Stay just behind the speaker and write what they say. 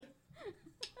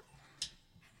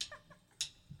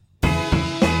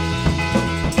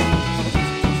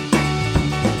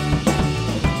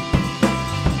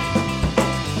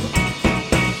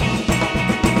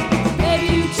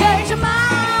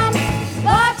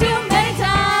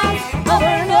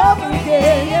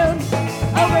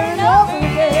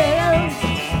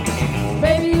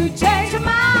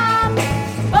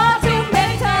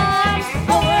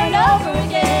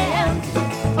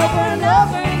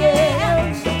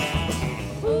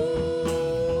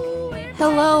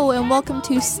Hello and welcome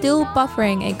to Still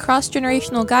Buffering, a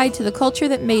cross-generational guide to the culture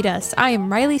that made us. I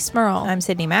am Riley Smurl. I'm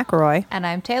Sydney McElroy. And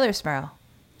I'm Taylor Smurl.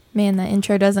 Man, that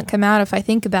intro doesn't come out if I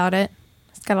think about it.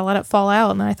 Just gotta let it fall out,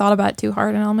 and then I thought about it too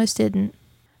hard and almost didn't.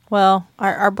 Well,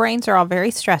 our brains are all very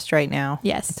stressed right now.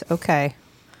 Yes. It's okay.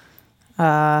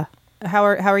 How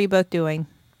are you both doing?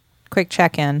 Quick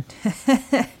check-in.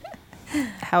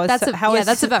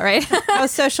 That's about right. How is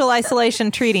social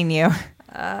isolation treating you?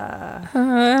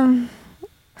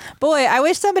 Boy, I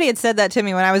wish somebody had said that to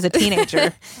me when I was a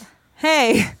teenager.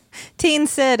 Hey, teen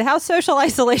Sid, how's social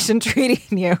isolation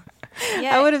treating you?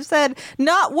 Yeah. I would have said,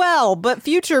 not well, but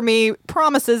future me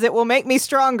promises it will make me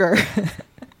stronger.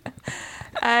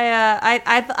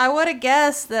 I would have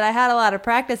guessed that I had a lot of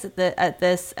practice at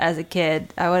this as a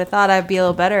kid. I would have thought I'd be a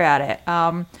little better at it.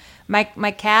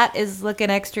 My cat is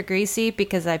looking extra greasy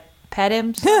because I pet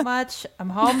him so much. I'm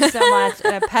home so much,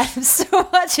 and I pet him so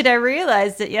much, and I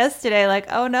realized it yesterday. Like,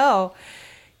 oh no,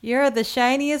 you're the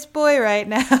shiniest boy right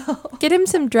now. Get him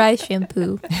some dry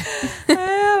shampoo.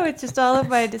 Oh, it's just all of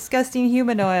my disgusting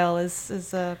human oil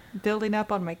is building up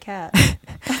on my cat.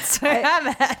 That's where I'm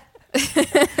at.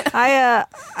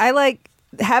 I like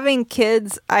having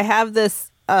kids. I have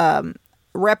this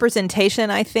representation,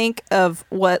 I think, of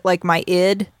what like my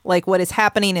id, like what is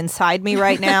happening inside me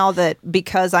right now, that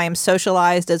because I am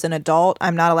socialized as an adult,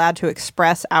 I'm not allowed to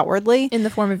express outwardly. In the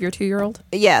form of your 2-year-old?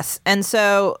 Yes. And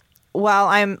so while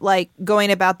I'm like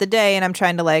going about the day and I'm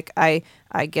trying to like, I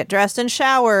get dressed and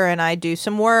shower and I do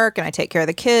some work and I take care of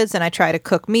the kids and I try to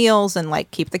cook meals and like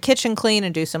keep the kitchen clean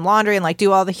and do some laundry and like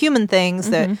do all the human things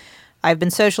that I've been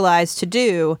socialized to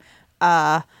do.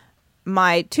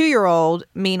 My 2-year-old,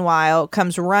 meanwhile,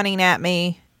 comes running at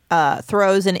me,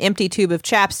 throws an empty tube of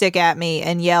chapstick at me,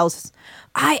 and yells,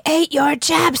 "I ate your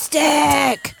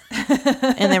chapstick!"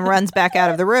 and then runs back out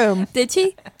of the room. Did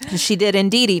she? She did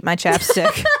indeed eat my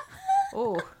chapstick.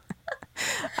 Oh.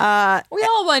 We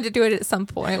all wanted to do it at some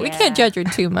point. Yeah. We can't judge her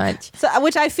too much. So,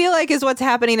 which I feel like is what's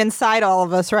happening inside all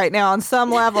of us right now. On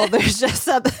some level, there's just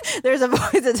there's a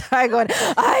voice inside going,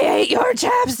 "I ate your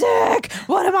chapstick.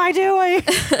 What am I doing?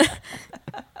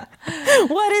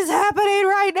 What is happening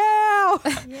right now?"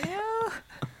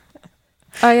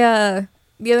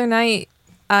 The other night,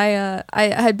 I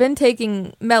had been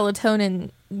taking melatonin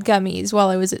gummies while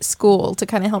I was at school to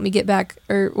kind of help me get back,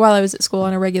 or while I was at school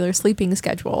on a regular sleeping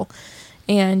schedule.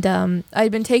 And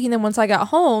I'd been taking them once I got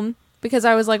home because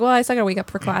I was like, well, I still got to wake up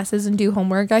for classes and do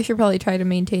homework. I should probably try to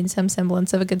maintain some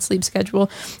semblance of a good sleep schedule.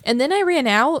 And then I ran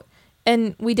out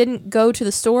and we didn't go to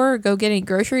the store or go get any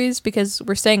groceries because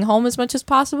we're staying home as much as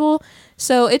possible.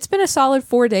 So it's been a solid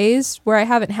 4 days where I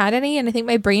haven't had any, and I think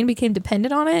my brain became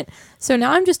dependent on it. So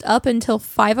now I'm just up until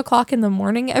 5 o'clock in the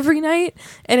morning every night.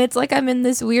 And it's like I'm in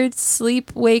this weird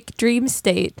sleep-wake dream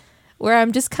state where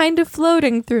I'm just kind of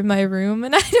floating through my room,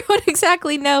 and I don't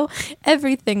exactly know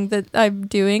everything that I'm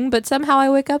doing, but somehow I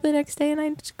wake up the next day and I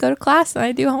just go to class and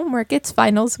I do homework. It's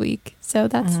finals week, so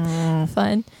that's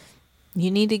fun.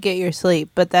 You need to get your sleep,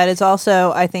 but that is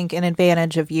also, I think, an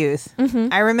advantage of youth.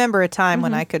 I remember a time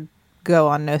when I could go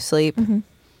on no sleep.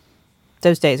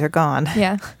 Those days are gone.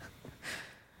 Yeah.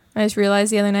 I just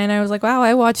realized the other night, I was like, wow,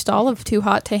 I watched all of Too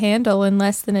Hot to Handle in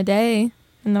less than a day.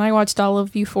 And then I watched all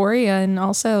of Euphoria in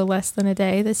also less than a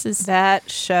day. That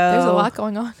show. There's a lot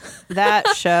going on. That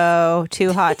show,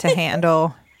 Too Hot to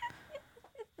Handle.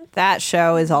 That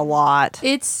show is a lot.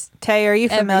 Tay, are you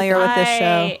familiar with this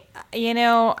show?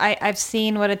 I've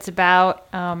seen what it's about,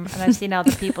 and I've seen all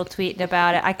the people tweeting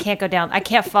about it. I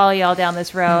can't follow y'all down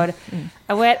this road.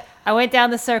 I went down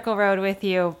the circle road with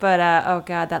you, but oh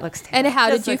god, that looks terrible. And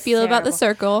how did you feel about the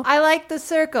circle? I like the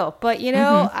circle, but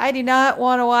I do not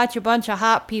want to watch a bunch of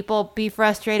hot people be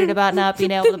frustrated about not being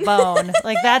able to bone.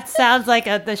 Like that sounds like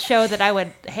the show that I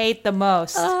would hate the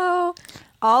most. Oh,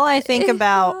 all I think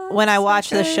about when I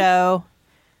watch the show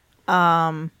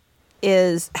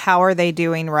is how are they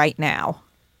doing right now?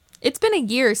 It's been a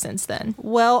year since then.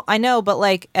 Well, I know, but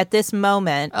like at this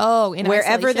moment,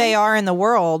 wherever isolation? they are in the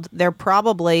world, they're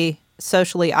probably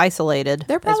socially isolated.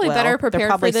 They're probably better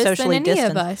prepared for this than any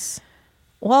of us.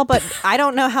 Well, but I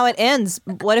don't know how it ends.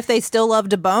 What if they still love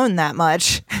to bone that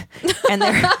much, and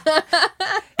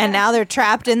now they're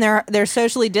trapped in they're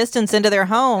socially distanced into their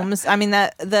homes? I mean,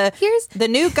 the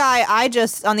new guy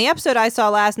on the episode I saw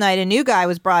last night, a new guy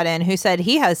was brought in who said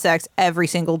he has sex every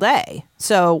single day.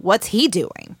 So what's he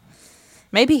doing?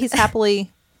 Maybe he's happily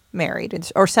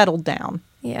married or settled down.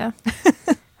 Yeah.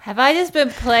 Have I just been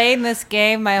playing this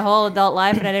game my whole adult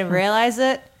life and I didn't realize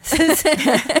it?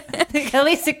 At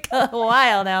least a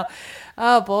while now.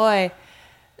 Oh, boy.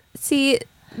 See,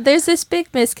 there's this big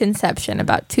misconception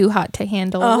about Too Hot to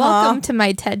Handle. Welcome to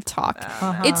my TED Talk.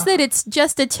 It's that it's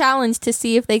just a challenge to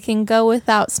see if they can go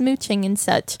without smooching and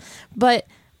such. But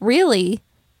really,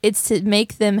 it's to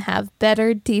make them have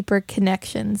better, deeper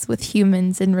connections with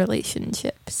humans and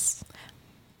relationships.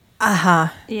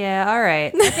 Yeah, all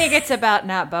right. I think it's about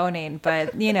not boning,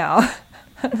 but,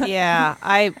 Yeah,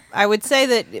 I would say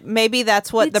that maybe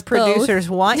that's what It's the producers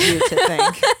want you to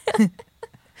think.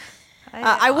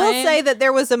 I will say that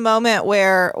there was a moment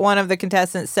where one of the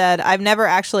contestants said, I've never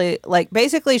actually,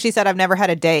 basically she said, I've never had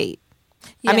a date.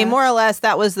 I mean, more or less,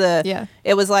 that was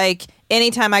it was like,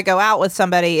 anytime I go out with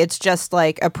somebody, it's just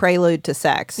like a prelude to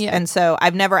sex. Yeah. And so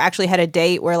I've never actually had a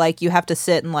date where you have to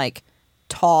sit and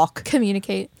talk.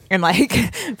 Communicate. And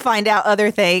find out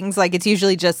other things. It's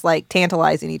usually just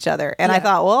tantalizing each other. And I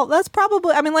thought, well, that's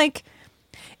probably,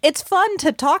 it's fun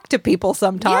to talk to people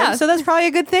sometimes. Yeah. So that's probably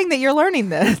a good thing that you're learning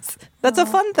this. That's a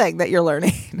fun thing that you're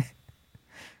learning.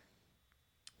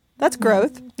 That's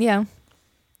growth. Yeah.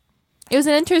 It was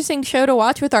an interesting show to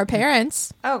watch with our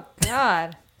parents. Oh,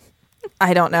 God.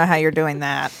 I don't know how you're doing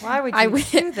that. Why would you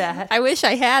do that? I wish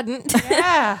I hadn't.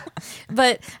 Yeah.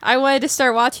 But I wanted to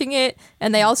start watching it,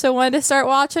 and they also wanted to start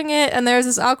watching it, and there was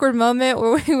this awkward moment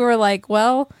where we were like,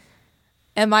 well,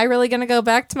 am I really going to go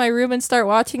back to my room and start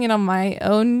watching it on my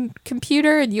own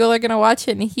computer, and you all are going to watch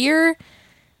it in here?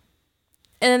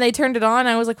 And then they turned it on, and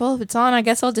I was like, well, if it's on, I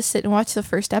guess I'll just sit and watch the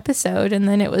first episode, and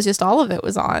then it was just all of it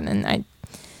was on, and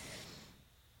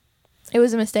it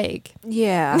was a mistake.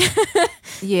 Yeah.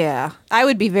 Yeah. I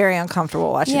would be very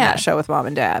uncomfortable watching that show with mom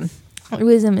and dad. It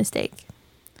was a mistake.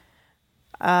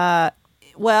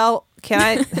 Well, can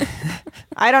I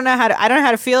I don't know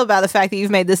how to feel about the fact that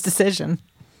you've made this decision.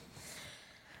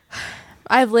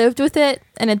 I've lived with it,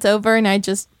 and it's over, and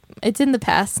it's in the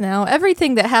past now.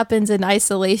 Everything that happens in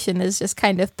isolation is just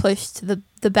kind of pushed to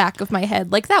the back of my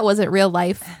head. That wasn't real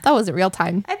life. That wasn't real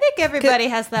time. I think everybody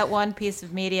has that one piece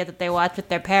of media that they watch with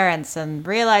their parents and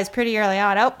realize pretty early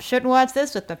on, oh, shouldn't watch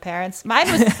this with my parents. Mine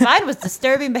was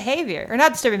disturbing behavior. Or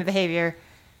not disturbing behavior.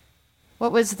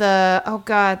 What was the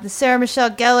Sarah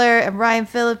Michelle Gellar and Ryan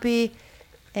Phillippe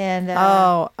and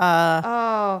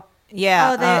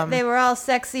yeah. They were all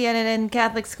sexy and in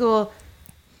Catholic school.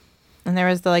 And there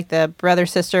was the brother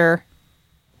sister.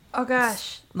 Oh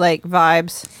gosh.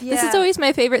 Vibes. Yeah. This is always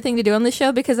my favorite thing to do on the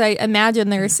show because I imagine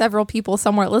there are several people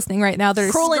somewhere listening right now that are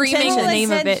screaming the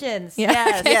name of it. Yeah.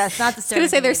 Yes, okay. yes, not I was going to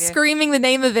say they're behavior. screaming the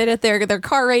name of it at their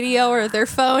car radio or their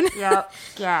phone. Yep.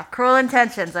 Yeah. Cruel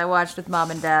Intentions I watched with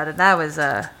mom and dad, and that was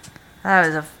a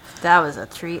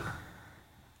treat.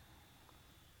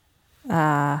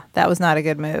 That was not a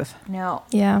good move. No.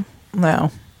 Yeah.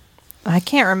 No. I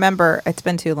can't remember. It's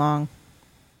been too long.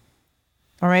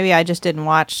 Or maybe I just didn't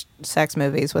watch sex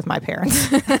movies with my parents.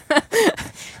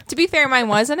 To be fair, mine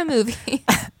wasn't a movie.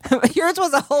 Yours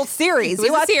was a whole series. It was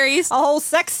You a watched series. A whole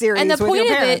sex series And the with point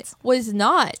your of it parents. was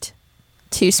not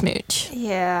to smooch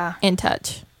Yeah. and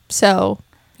touch. So,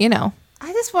 I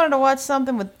just wanted to watch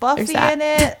something with Buffy There's that. in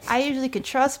it. I usually could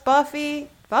trust Buffy.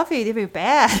 Buffy did be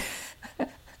bad.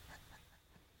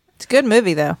 It's a good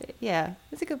movie, though. Yeah,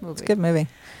 it's a good movie. It's a good movie.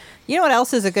 You know what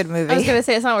else is a good movie? I was going to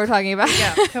say it's not what we're talking about.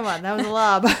 Yeah, come on, that was a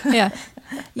lob. Yeah.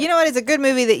 You know what is a good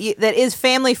movie that is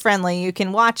family friendly? You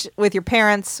can watch with your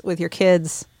parents, with your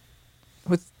kids,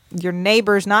 with your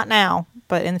neighbors. Not now,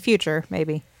 but in the future,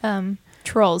 maybe.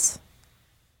 Trolls.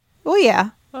 Well, yeah.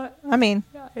 What? I mean,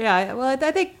 Yeah, well,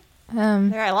 I think Um,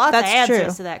 there are lots of That's answers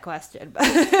true. to that question.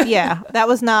 yeah, that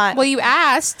was not. well, you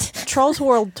asked. Trolls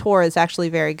World Tour is actually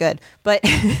very good, but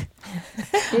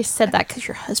You said that because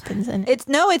your husband's in it.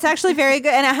 it's actually very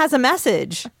good, and it has a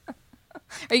message.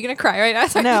 Are you going to cry right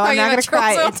now? No, I'm not going to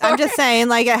cry. I'm just saying,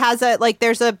 it has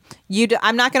there's a,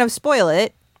 I'm not going to spoil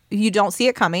it. You don't see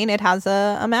it coming. It has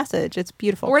a message. It's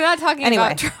beautiful. We're not talking Anyway.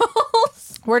 about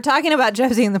trolls. We're talking about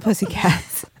Josie and the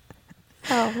Pussycats.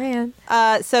 Oh, man.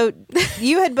 So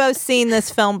you had both seen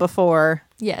this film before.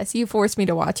 Yes, you forced me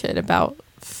to watch it about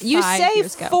 5 You say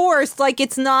years ago. forced like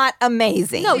it's not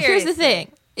amazing. No, here's the Seriously.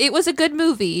 thing. It was a good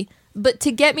movie, but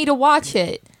to get me to watch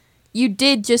it, you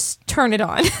did just turn it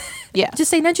on. Yeah. Just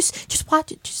say, no, just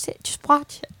watch it. Just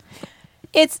watch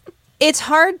it. It's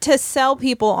hard to sell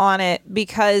people on it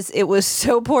because it was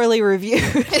so poorly reviewed.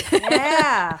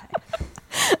 Yeah.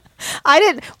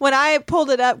 When I pulled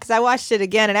it up, because I watched it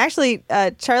again, and actually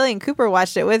Charlie and Cooper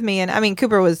watched it with me, and I mean,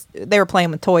 they were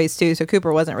playing with toys too, so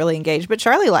Cooper wasn't really engaged, but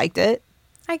Charlie liked it.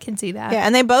 I can see that. Yeah,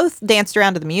 and they both danced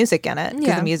around to the music in it, because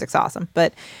Yeah. the music's awesome.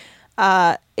 But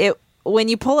when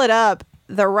you pull it up,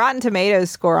 the Rotten Tomatoes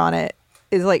score on it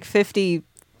is like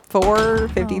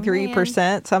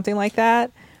 53%, something like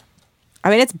that. I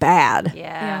mean, it's bad.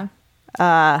 Yeah.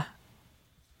 And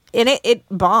it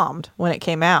bombed when it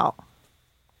came out.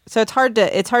 So it's hard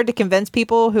to convince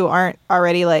people who aren't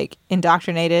already like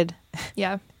indoctrinated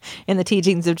Yeah. in the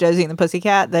teachings of Josie and the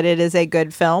Pussycat that it is a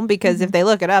good film, because if they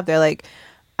look it up, they're like,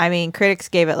 I mean, critics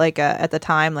gave it like at the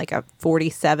time like a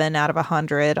 47 out of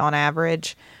 100 on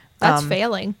average. That's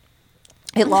failing.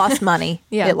 It lost money.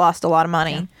 Yeah. It lost a lot of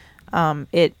money.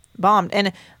 It bombed.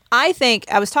 And I think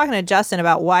I was talking to Justin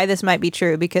about why this might be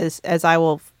true, because as I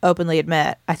will openly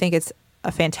admit, I think it's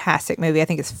a fantastic movie. I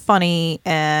think it's funny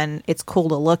and it's cool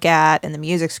to look at, and the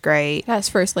music's great. It has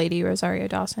First Lady Rosario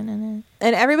Dawson in it.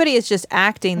 And everybody is just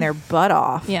acting their butt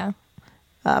off. Yeah.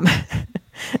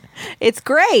 It's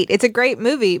great. It's a great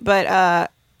movie. But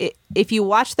if you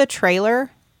watch the trailer,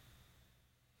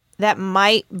 that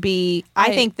might be...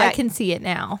 I think that I can see it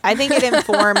now. I think it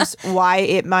informs why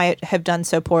it might have done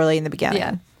so poorly in the beginning.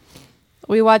 Yeah.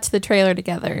 We watched the trailer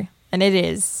together, and it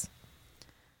is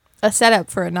a setup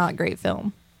for a not great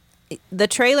film. The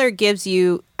trailer gives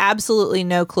you absolutely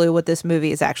no clue what this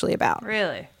movie is actually about.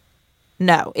 Really?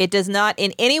 No, it does not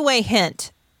in any way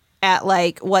hint at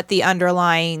like what the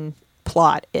underlying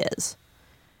plot is.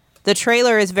 The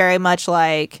trailer is very much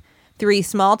like three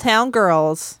small town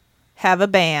girls have a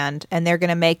band and they're going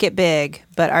to make it big,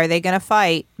 but are they going to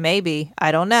fight? Maybe.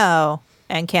 I don't know.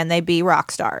 And can they be rock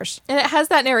stars? And it has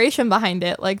that narration behind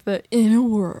it, like the inner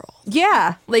world.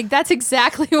 Yeah. Like, that's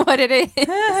exactly what it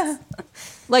is.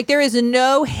 Like, there is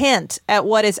no hint at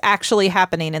what is actually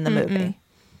happening in the movie.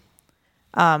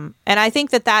 And I think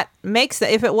that makes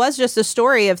if it was just a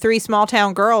story of three small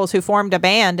town girls who formed a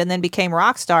band and then became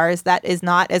rock stars, that is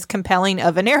not as compelling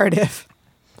of a narrative.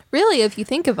 Really, if you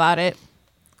think about it,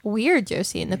 we're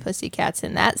Josie and the Pussycats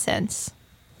in that sense.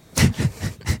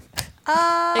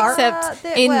 Except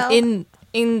in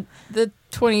the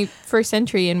 21st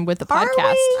century and with the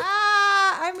podcast.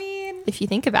 I mean, If you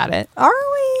think about it, are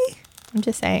we? I'm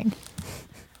just saying.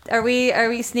 are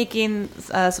we sneaking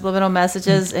subliminal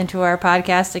messages into our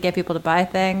podcast to get people to buy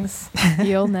things?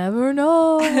 You'll never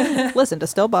know. Listen to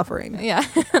Still Buffering. Yeah.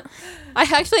 I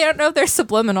actually don't know if they're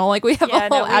subliminal. Like, we have a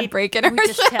whole ad break in our we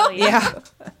just show. tell you. Yeah.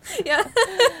 Yeah.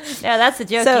 Yeah, that's the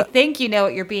joke. So- You think you know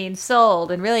what you're being sold,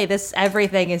 and really,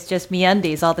 everything is just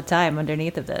MeUndies all the time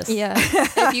underneath of this. Yeah.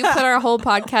 If you put our whole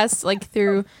podcast like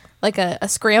through like a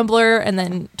scrambler and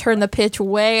then turn the pitch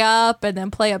way up and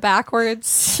then play it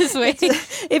backwards, just wait.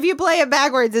 If you play it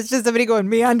backwards, it's just somebody going,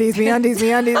 me undies, me undies,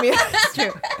 me undies, me undies. That's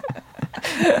true.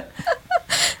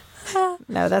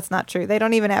 No, that's not true. They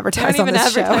don't even advertise Don't on even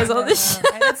this advertise show. on this show.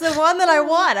 That's the one that I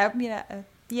want. I mean,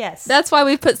 yes. That's why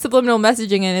we put subliminal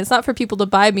messaging in. It's not for people to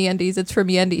buy MeUndies. It's for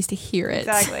MeUndies to hear it.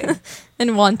 Exactly.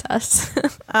 And want us.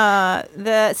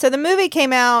 So the movie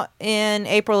came out in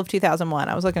April of 2001.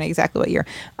 I was looking at exactly what year.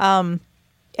 And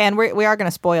we are going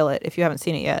to spoil it if you haven't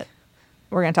seen it yet.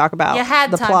 We're going to talk about You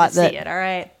had the time plot to see it, all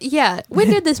right? Yeah. When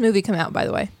did this movie come out, by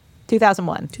the way?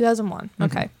 2001. 2001.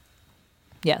 Okay.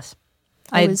 Yes.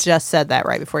 I I was- just said that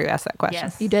right before you asked that question.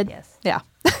 Yes. You did? Yes. Yeah.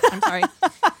 I'm sorry.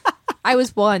 I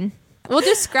was one. We'll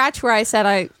just scratch where I said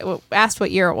I asked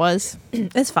what year it was.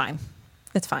 It's fine.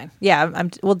 It's fine. Yeah,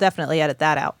 we'll definitely edit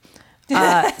that out.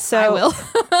 So I will.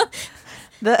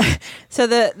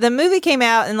 the movie came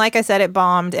out, and like I said, it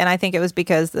bombed, and I think it was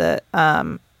because the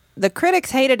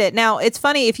critics hated it. Now, it's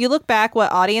funny, if you look back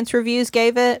what audience reviews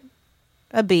gave it,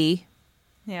 a B.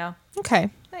 Yeah. Okay.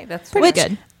 I think that's Pretty fair.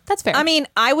 good. That's fair. I mean,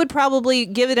 I would probably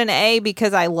give it an A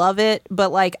because I love it,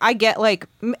 but like I get like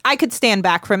I could stand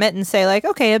back from it and say like,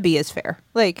 okay, a B is fair.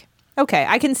 Like, okay,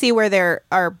 I can see where there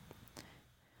are.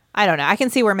 I don't know. I can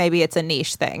see where maybe it's a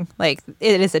niche thing. Like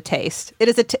it is a taste. It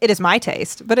is my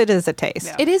taste, but it is a taste.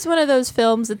 Yeah. it is one of those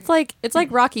films. It's like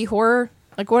Rocky Horror,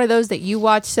 like one of those that you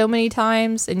watch so many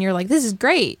times and you're like, this is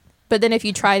great. But then if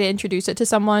you try to introduce it to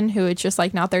someone who it's just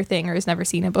like not their thing or has never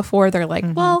seen it before, they're like,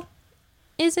 well,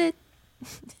 is it?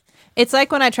 It's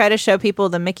like when I try to show people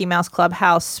the Mickey Mouse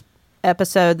Clubhouse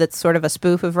episode that's sort of a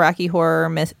spoof of Rocky Horror,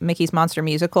 Mickey's Monster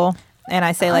Musical. And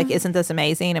I say, like, isn't this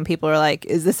amazing? And people are like,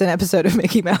 is this an episode of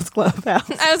Mickey Mouse Clubhouse?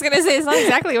 I was going to say, it's not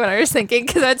exactly what I was thinking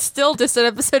because that's still just an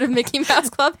episode of Mickey Mouse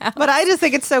Clubhouse. But I just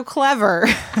think it's so clever.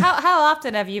 How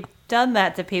often have you done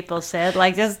that to people, Sid?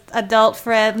 Like just adult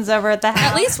friends over at the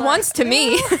house? At least once to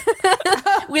me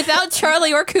without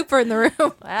Charlie or Cooper in the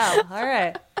room. Wow. All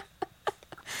right.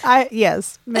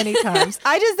 Yes, many times.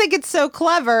 I just think it's so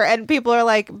clever. And people are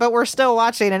like, but we're still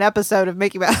watching an episode of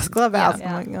Mickey Mouse Clubhouse.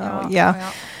 Yeah. I'm like, oh,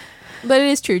 yeah. But it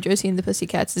is true. Josie and the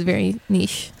Pussycats is very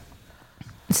niche.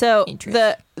 So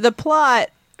Interesting. the plot,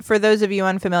 for those of you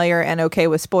unfamiliar and okay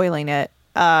with spoiling it,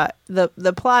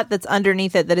 the plot that's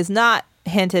underneath it that is not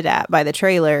hinted at by the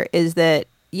trailer is that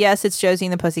yes, it's Josie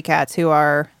and the Pussycats who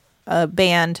are a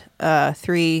band,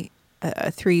 three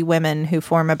women who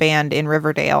form a band in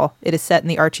Riverdale. It is set in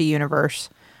the Archie universe.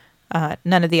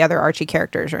 None of the other Archie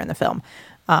characters are in the film.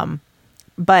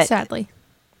 But Sadly.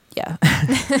 yeah.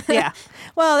 Yeah.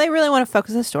 Well, they really want to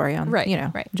focus the story on, Right, you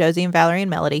know, right. Josie and Valerie and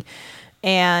Melody.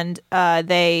 And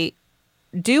they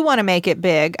do want to make it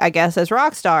big, I guess, as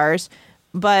rock stars.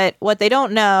 But what they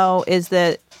don't know is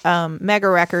that Mega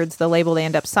Records, the label they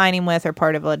end up signing with, are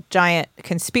part of a giant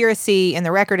conspiracy in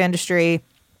the record industry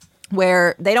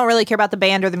where they don't really care about the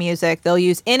band or the music. They'll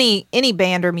use any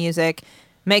band or music,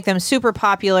 make them super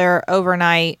popular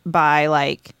overnight by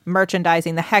like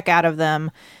merchandising the heck out of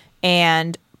them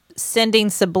and sending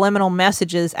subliminal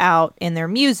messages out in their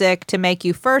music to make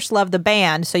you first love the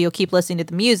band so you'll keep listening to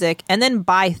the music and then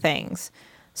buy things.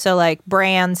 So like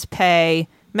brands pay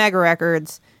Mega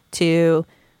Records to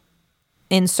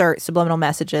insert subliminal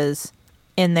messages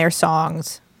in their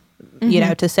songs, you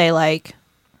know, to say like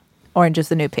orange is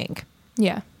the new pink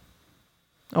Yeah.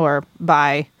 or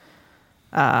buy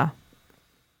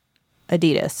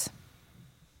Adidas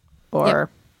or Yep.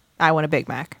 I want a Big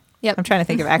Mac. Yep. I'm trying to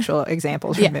think of actual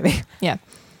examples from Yeah. the movie. Yeah.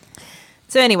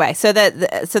 So anyway,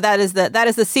 that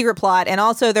is the secret plot, and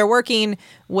also they're working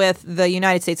with the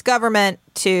United States government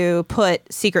to put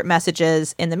secret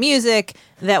messages in the music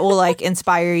that will like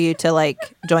inspire you to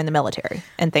like join the military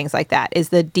and things like that. Is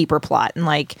the deeper plot,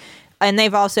 and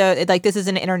they've also like this is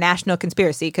an international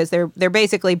conspiracy because they're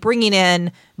basically bringing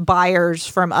in buyers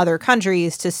from other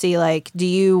countries to see like, do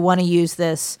you want to use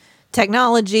this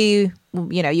technology?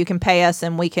 You know, you can pay us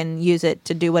and we can use it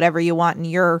to do whatever you want in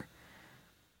your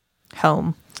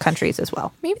home countries as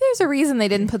well. Maybe there's a reason they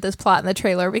didn't put this plot in the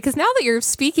trailer, because now that you're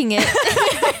speaking it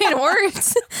in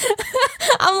words,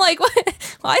 I'm like,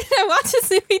 why did I watch this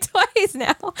movie twice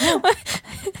now?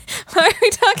 Why are we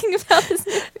talking about this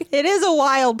movie? It is a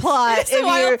wild plot. It's a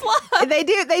wild plot. They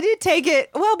do take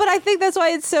it well, but I think that's why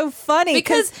it's so funny.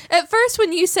 Because at first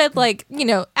when you said like, you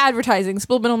know, advertising,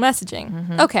 subliminal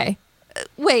messaging, okay.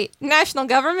 Wait, national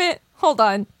government? Hold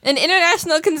on. An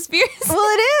international conspiracy? well,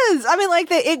 it is. I mean, like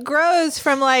it grows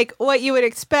from like what you would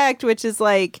expect, which is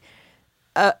like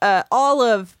all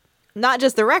of not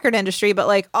just the record industry, but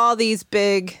like all these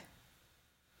big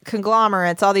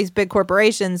conglomerates, all these big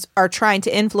corporations are trying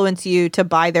to influence you to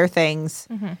buy their things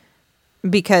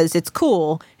because it's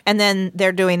cool. And then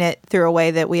they're doing it through a way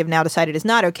that we have now decided is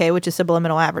not okay, which is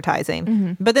subliminal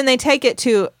advertising. But then they take it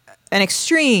to an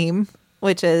extreme,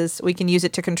 which is we can use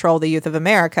it to control the youth of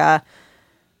America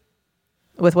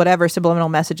with whatever subliminal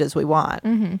messages we want.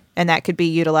 And that could be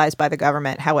utilized by the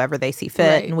government however they see fit.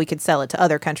 Right. And we could sell it to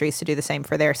other countries to do the same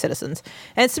for their citizens.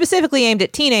 And it's specifically aimed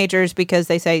at teenagers because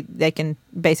they say they can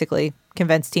basically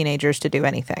convince teenagers to do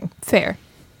anything. Fair.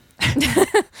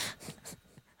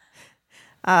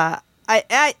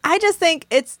 I just think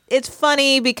it's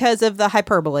funny because of the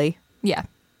hyperbole. Yeah.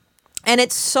 And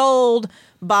it's sold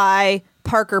by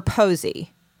Parker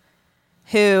Posey,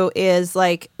 who is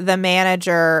like the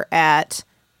manager at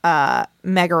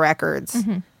Mega Records,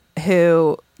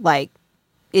 who like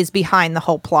is behind the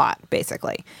whole plot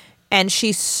basically. And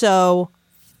she's so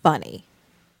funny.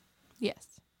 Yes.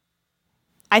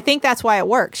 I think that's why it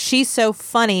works. She's so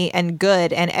funny and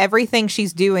good, and everything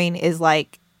she's doing is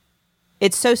like,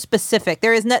 it's so specific.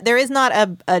 There is not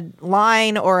a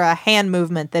line or a hand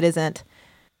movement that isn't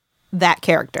that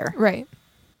character. Right.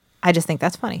 I just think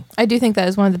that's funny. I do think that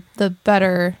is one of the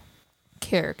better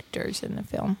characters in the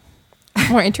film.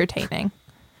 More entertaining.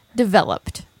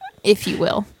 Developed, if you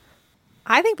will.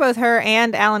 I think both her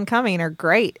and Alan Cumming are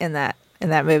great in that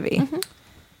movie.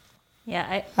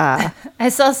 Yeah, I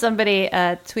saw somebody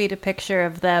tweet a picture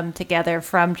of them together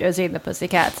from Josie and the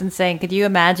Pussycats and saying, could you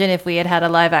imagine if we had had a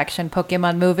live action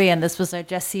Pokemon movie and this was our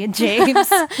Jesse and James?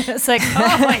 It's like,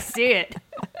 oh, I see it.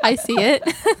 I see it.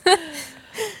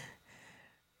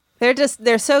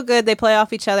 They're so good. They play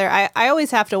off each other. I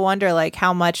always have to wonder like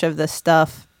how much of the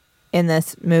stuff in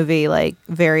this movie like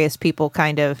various people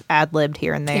kind of ad-libbed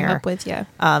here and Came there. up with, yeah.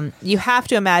 You have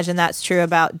to imagine that's true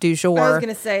about Du Jour. I was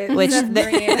going to say, which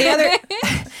the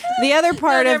other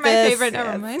part They're of my this favorite.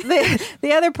 Never mind.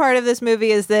 the other part of this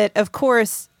movie is that of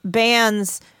course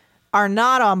bands are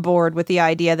not on board with the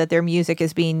idea that their music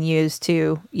is being used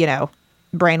to, you know,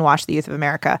 brainwash the youth of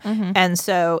America. And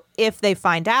so if they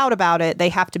find out about it, they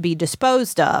have to be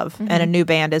disposed of and a new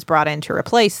band is brought in to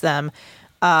replace them.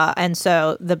 And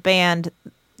so the band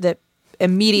that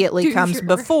immediately comes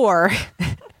before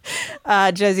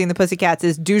Josie and the Pussycats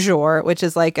is Du Jour, which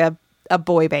is like a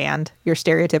boy band, your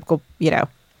stereotypical, you know,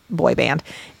 boy band.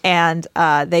 And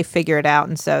they figure it out.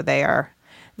 And so their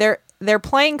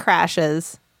plane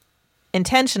crashes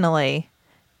intentionally,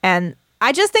 and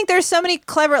I just think there's so many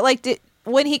clever, like,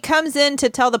 when he comes in to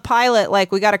tell the pilot,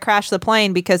 like, we got to crash the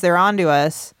plane because they're onto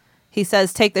us, he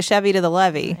says, take the Chevy to the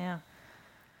levee. Yeah.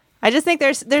 I just think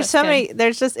there's That's so good.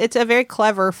 many, it's a very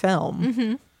clever film.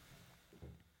 Mm-hmm.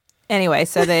 Anyway,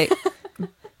 so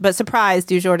but surprise,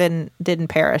 du jour didn't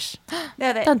perish.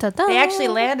 No, they, Dun, dun, dun. they actually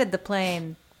landed the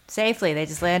plane safely. They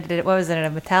just landed it. What was it? At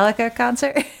a Metallica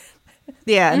concert?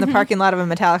 Yeah, in the parking lot of a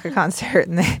Metallica concert,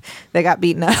 and they got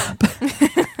beaten up.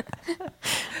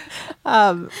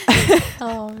 Oh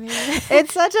man.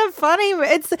 It's such a funny.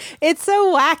 It's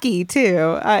so wacky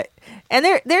too, and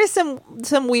there's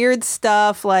some weird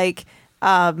stuff like.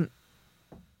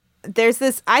 There's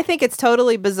this. I think it's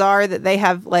totally bizarre that they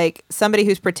have like somebody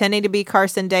who's pretending to be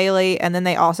Carson Daly, and then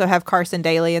they also have Carson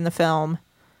Daly in the film.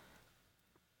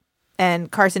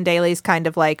 And Carson Daly's kind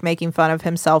of like making fun of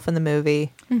himself in the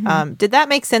movie. Mm-hmm. Did that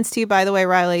make sense to you, by the way,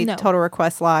 Riley? No. Total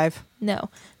Request Live. No,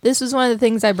 this was one of the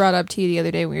things I brought up to you the other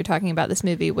day when we were talking about this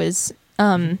movie. Was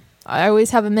I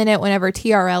always have a minute whenever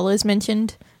TRL is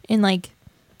mentioned in like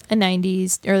a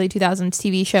 '90s, early 2000s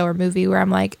TV show or movie, where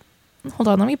I'm like, hold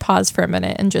on, let me pause for a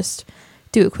minute and just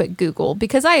do a quick Google,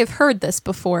 because I have heard this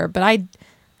before, but I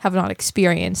have not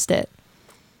experienced it.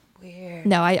 Weird.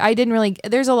 No, I didn't really.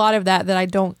 There's a lot of that I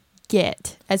don't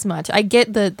get as much. I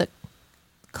get the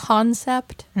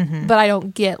concept, but I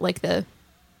don't get like the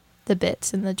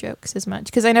bits and the jokes as much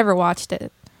because I never watched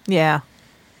it. Yeah.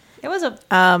 It was a.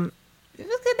 Now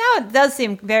it does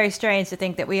seem very strange to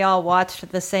think that we all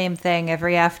watched the same thing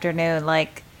every afternoon.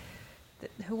 Like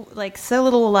so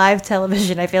little live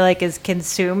television, I feel like, is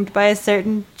consumed by a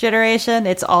certain generation.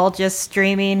 It's all just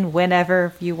streaming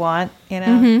whenever you want, you know?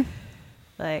 Mm-hmm.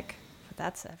 Like,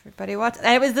 that's everybody watched.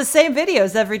 And it was the same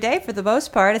videos every day for the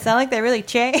most part. It's not like they really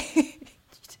changed.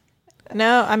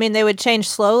 No, I mean, they would change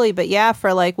slowly, but yeah,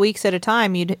 for like weeks at a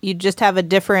time, you'd just have a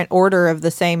different order of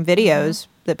the same videos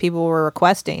that people were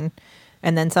requesting,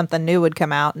 and then something new would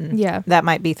come out, and that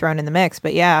might be thrown in the mix.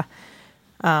 But yeah,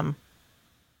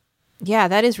 yeah,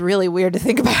 that is really weird to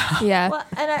think about. Yeah. Well,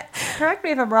 and correct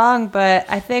me if I'm wrong, but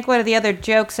I think one of the other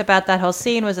jokes about that whole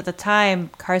scene was at the time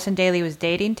Carson Daly was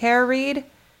dating Tara Reid.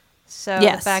 So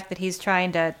the fact that he's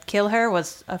trying to kill her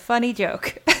was a funny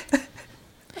joke.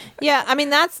 Yeah, I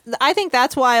mean, I think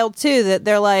that's wild too, that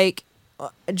they're like,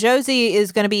 Josie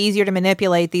is going to be easier to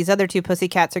manipulate. These other two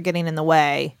pussycats are getting in the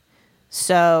way.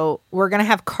 So we're going to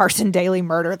have Carson Daly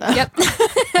murder them. Yep.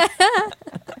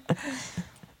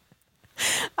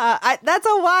 That's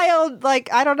a wild,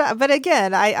 like, I don't know. But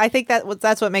again, I think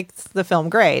that's what makes the film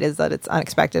great, is that it's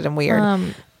unexpected and weird.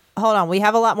 Hold on, we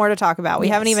have a lot more to talk about. We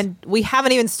haven't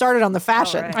even started on the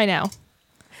fashion. Right. I know.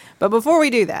 But before we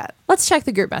do that, Let's check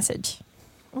the group message.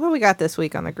 what do we got this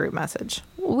week on the group message?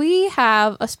 We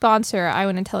have a sponsor I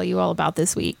want to tell you all about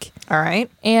this week. All right.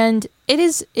 And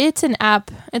it's an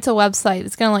app, it's a website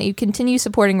that's going to let you continue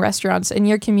supporting restaurants in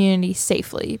your community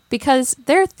safely, because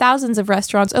there are thousands of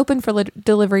restaurants open for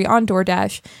delivery on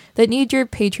DoorDash that need your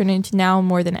patronage now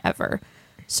more than ever.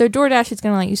 So DoorDash is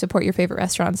going to let you support your favorite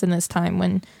restaurants in this time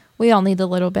when we all need a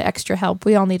little bit extra help.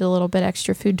 We all need a little bit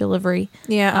extra food delivery.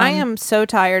 Yeah, I am so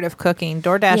tired of cooking.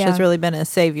 DoorDash Yeah. has really been a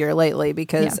savior lately,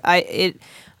 because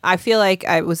I feel like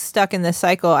I was stuck in this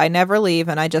cycle. I never leave,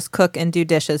 and I just cook and do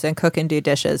dishes and cook and do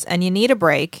dishes. And you need a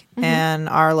break, and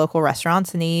our local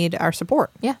restaurants need our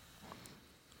support. Yeah.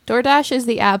 DoorDash is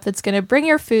the app that's going to bring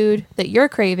your food that you're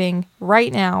craving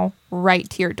right now, right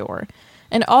to your door.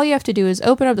 And all you have to do is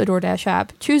open up the DoorDash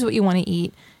app, choose what you want to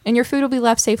eat, and your food will be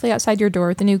left safely outside your door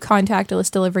with the new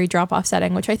contactless delivery drop-off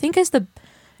setting, which I think is the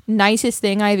nicest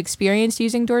thing I've experienced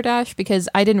using DoorDash, because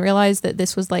I didn't realize that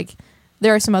this was like,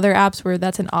 there are some other apps where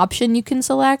that's an option you can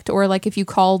select, or like if you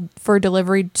called for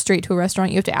delivery straight to a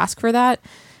restaurant, you have to ask for that.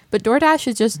 But DoorDash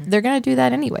is just, they're going to do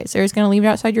that anyways. They're just going to leave it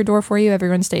outside your door for you.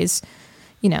 Everyone stays,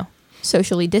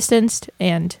 socially distanced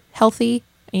and healthy,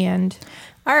 and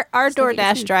Our Still get your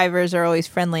DoorDash food. drivers are always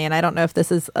friendly, and I don't know if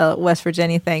this is a West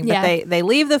Virginia thing, but Yeah. they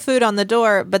leave the food on the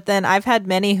door, but then I've had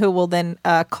many who will then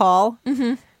call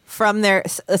from a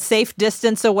safe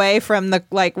distance away from the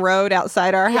like road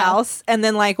outside our house, and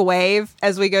then like wave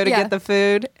as we go to Yeah. get the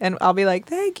food, and I'll be like,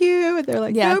 thank you, and they're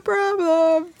like, Yeah. no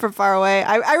problem, from far away.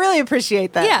 I really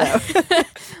appreciate that, though.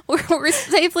 we're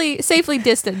safely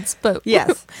distanced, but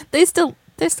Yes. they're still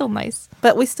nice.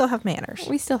 But we still have manners.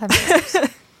 We still have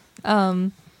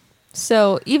manners.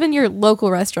 So even your local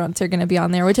restaurants are going to be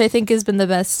on there, which I think has been the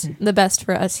best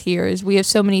for us here. Is we have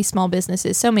so many small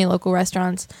businesses, so many local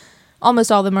restaurants.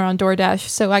 Almost all of them are on DoorDash,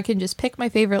 so I can just pick my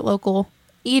favorite local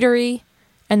eatery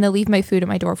and they'll leave my food at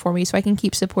my door for me, so I can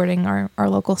keep supporting our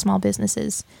local small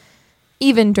businesses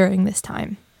even during this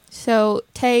time. So,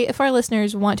 Tay, if our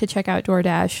listeners want to check out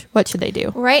DoorDash, what should they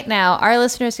do? Right now, our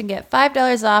listeners can get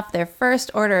 $5 off their first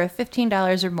order of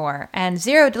 $15 or more and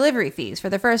 0 delivery fees for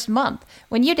the first month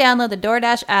when you download the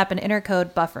DoorDash app and enter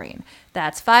code BUFFERING.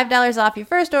 That's $5 off your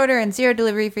first order and 0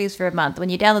 delivery fees for a month when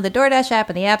you download the DoorDash app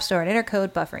in the App Store and enter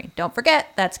code BUFFERING. Don't forget,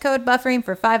 that's code BUFFERING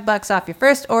for $5 off your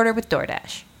first order with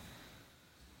DoorDash.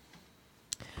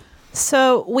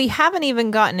 So we haven't even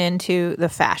gotten into the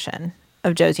fashion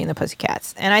of Josie and the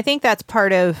Pussycats. And I think that's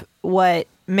part of what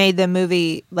made the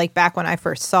movie, like back when I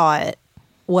first saw it,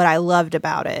 what I loved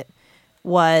about it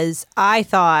was I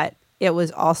thought it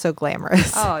was also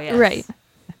glamorous. Oh, yes. Right.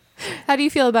 How do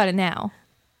you feel about it now?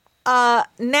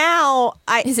 Now,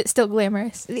 Is it still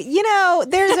glamorous?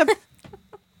 there's a...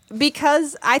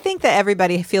 because I think that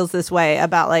everybody feels this way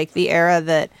about, like, the era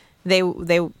that they were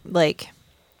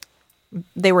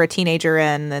a teenager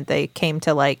in, that they came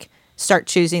to, like, start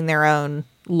choosing their own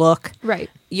look. Right.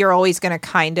 You're always going to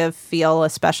kind of feel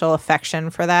a special affection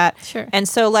for that. Sure. And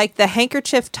so, like, the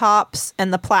handkerchief tops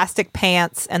and the plastic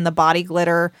pants and the body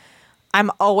glitter, I'm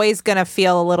always going to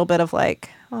feel a little bit of like,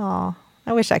 oh,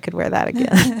 I wish I could wear that again.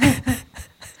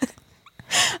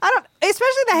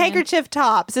 Especially the handkerchief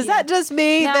tops. Is that just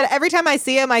me? Now- That every time I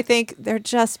see them, I think they're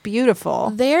just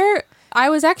beautiful.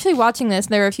 I was actually watching this,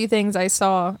 and there were a few things I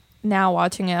saw now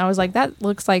watching it. I was like, that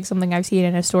looks like something I've seen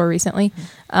in a store recently.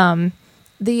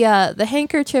 The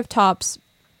handkerchief tops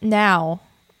now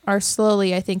are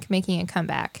slowly, I think, making a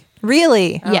comeback.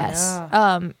 Really? Yes.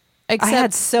 yeah. Except I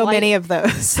had so many of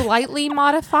those. slightly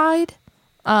modified.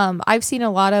 I've seen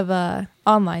a lot of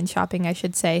online shopping, I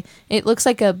should say. It looks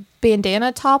like a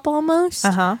bandana top almost.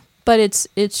 Uh-huh. But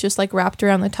it's just like wrapped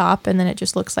around the top, and then it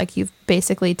just looks like you've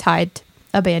basically tied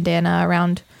a bandana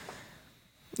around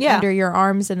under your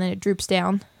arms, and then it droops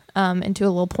down into a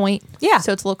little point. Yeah.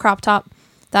 So it's a little crop top.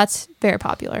 That's very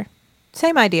popular.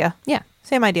 Same idea. Yeah.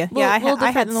 Same idea. Little I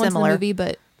different had than the ones in the similar. movie,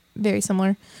 but very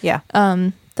similar. Yeah.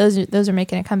 Those are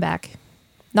making a comeback.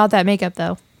 Not that makeup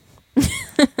though.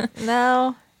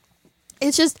 No.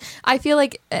 It's just I feel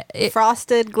like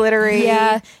Frosted, glittery,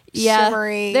 yeah.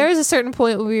 shimmery. There was a certain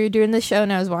point when we were doing the show,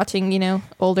 and I was watching,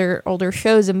 older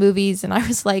shows and movies, and I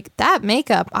was like, that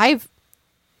makeup, I've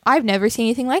never seen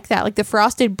anything like that. Like the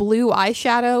frosted blue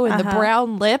eyeshadow and the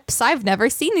brown lips. I've never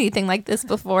seen anything like this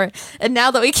before. And now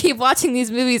that we keep watching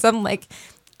these movies, I'm like,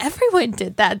 everyone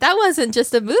did that. That wasn't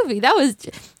just a movie.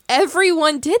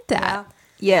 Everyone did that. Yeah.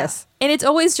 Yes. And it's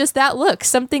always just that look,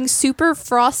 something super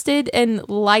frosted and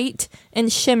light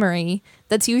and shimmery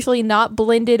that's usually not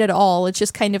blended at all. It's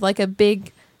just kind of like a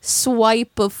big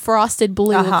swipe of frosted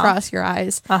blue across your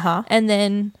eyes. And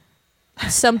then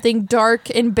something dark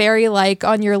and berry-like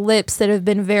on your lips that have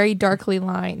been very darkly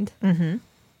lined. Mm-hmm.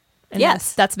 And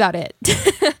Yes. that's about it.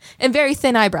 And very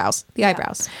thin eyebrows. The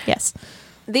eyebrows. Yes.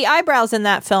 The eyebrows in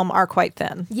that film are quite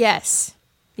thin. Yes.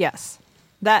 Yes.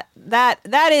 That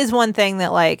is one thing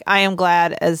that, like, I am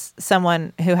glad as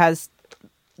someone who has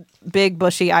big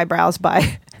bushy eyebrows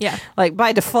by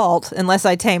default, unless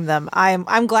I tame them.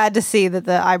 I'm glad to see that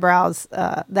the eyebrows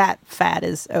that fad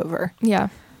is over. Yeah.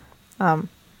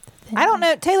 I don't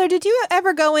know, Taylor, did you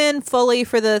ever go in fully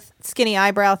for the skinny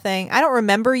eyebrow thing? I don't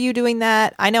remember you doing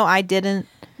that. I know I didn't.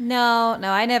 No,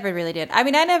 I never really did. I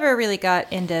mean, I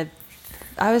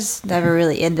was never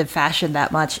really into fashion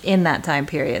that much in that time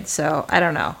period. So I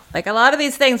don't know. Like a lot of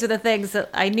these things are the things that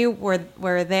I knew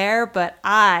were there, but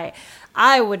I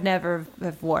would never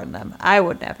have worn them. I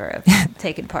would never have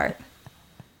taken part.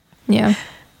 Yeah.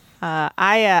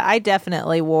 I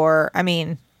definitely wore, I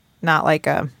mean, not like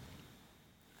a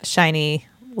shiny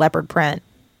leopard print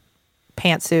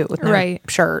pantsuit with no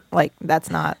shirt. Like,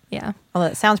 that's not. Yeah. Well,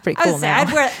 it sounds pretty cool now.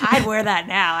 I'd wear that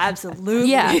now.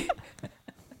 Absolutely. Yeah.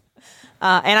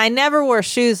 And I never wore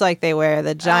shoes like they wear,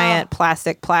 the giant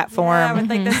plastic platform. Yeah, with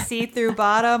like the see-through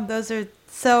bottom. Those are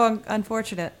so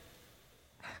unfortunate.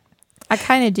 I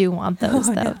kind of do want those,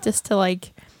 though, no. just to,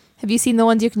 like, have you seen the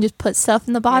ones you can just put stuff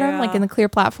in the bottom, like in the clear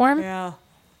platform? Yeah.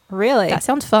 Really? That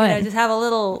sounds fun. Just have a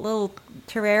little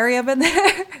terrarium in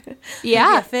there. Yeah.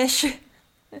 Maybe a fish.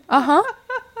 Uh-huh.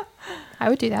 I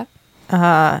would do that.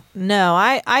 No,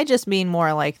 I just mean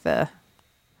more like the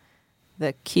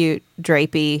cute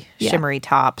drapey shimmery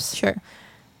tops. Sure.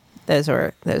 Those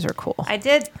are cool. I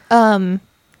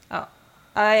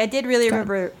did really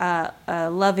remember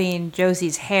loving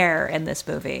Josie's hair in this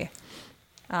movie.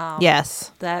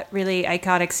 Yes. That really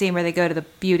iconic scene where they go to the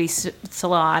beauty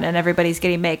salon and everybody's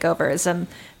getting makeovers, and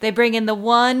they bring in the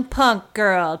one punk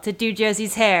girl to do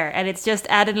Josie's hair, and it's just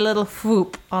added a little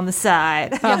whoop on the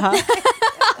side.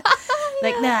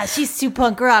 Like, nah, she's too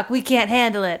punk rock. We can't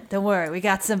handle it. Don't worry, we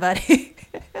got somebody.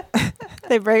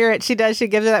 They bring her. She does. She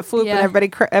gives her that swoop, Yeah. and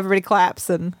everybody claps,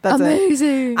 and that's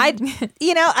Amazing. it.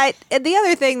 The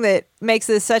other thing that makes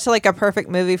this such like a perfect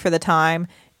movie for the time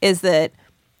is that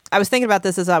I was thinking about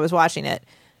this as I was watching it.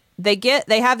 They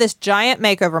have this giant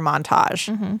makeover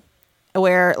montage.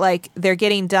 Where like they're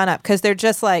getting done up because they're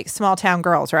just like small town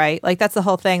girls, right? Like that's the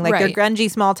whole thing. Like they're Right.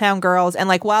 grungy small town girls, and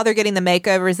like while they're getting the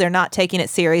makeovers, they're not taking it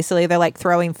seriously. They're like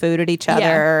throwing food at each other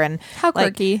Yeah. and How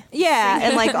like, quirky. yeah,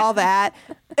 and like all that.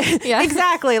 Yeah.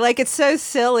 Exactly. Like it's so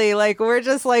silly. Like we're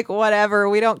just like whatever.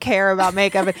 We don't care about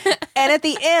makeup. And at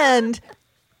the end,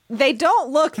 they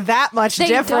don't look that much They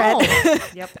different.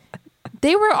 don't. Yep.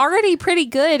 They were already pretty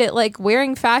good at like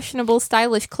wearing fashionable,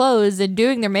 stylish clothes and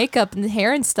doing their makeup and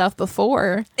hair and stuff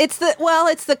before. It's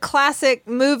the classic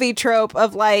movie trope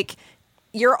of like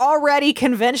you're already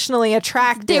conventionally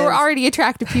attractive. They were already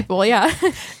attractive people, yeah.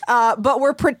 But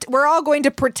we're all going to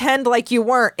pretend like you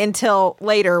weren't until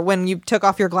later when you took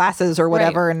off your glasses or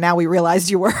whatever, Right. and now we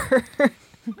realized you were.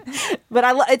 But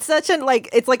it's such a like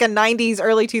it's like a 90s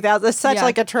early 2000s. It's such Yeah.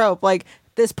 like a trope. Like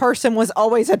this person was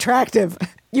always attractive.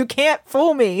 You can't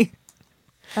fool me.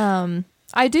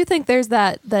 I do think there's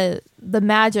the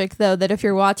magic though that if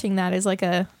you're watching that as like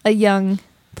a young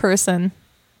person,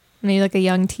 maybe like a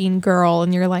young teen girl,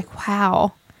 and you're like,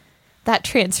 wow, that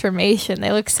transformation,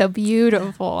 they look so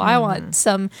beautiful. I want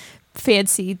some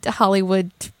fancy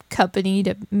Hollywood company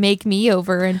to make me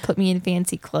over and put me in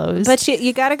fancy clothes. But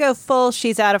you got to go full.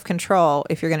 She's out of control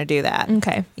if you're going to do that.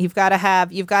 Okay. You've got to have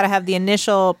the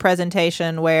initial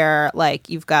presentation where like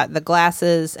you've got the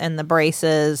glasses and the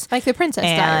braces, Like the Princess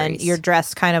and Diaries. you're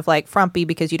dressed kind of like frumpy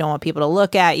because you don't want people to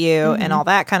look at you and all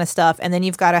that kind of stuff. And then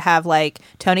you've got to have like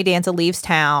Tony Danza leaves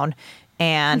town,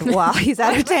 and while he's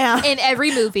out of town, in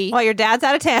every movie. while your dad's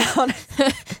out of town,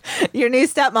 your new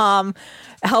stepmom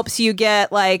helps you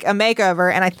get like a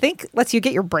makeover, and I think lets you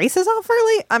get your braces off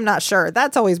early. I'm not sure.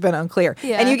 That's always been unclear.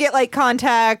 Yeah. And you get like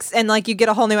contacts, and like you get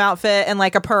a whole new outfit and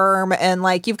like a perm, and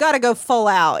like you've got to go full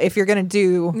out if you're gonna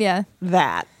do Yeah.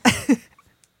 that.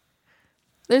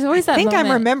 There's always that I think moment.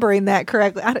 I'm remembering that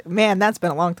correctly. Man, that's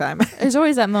been a long time. There's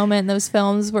always that moment in those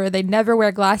films where they never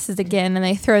wear glasses again and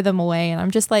they throw them away, and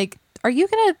I'm just like, are you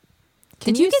gonna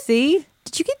Can you see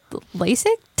did you get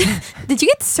LASIK? Did you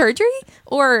get surgery?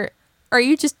 Or are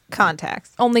you just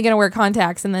contacts? only going to wear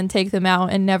contacts and then take them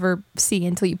out and never see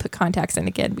until you put contacts in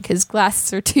again because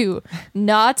glasses are too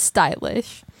not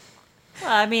stylish?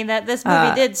 Well, I mean that this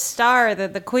movie did star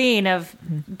the queen of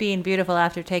being beautiful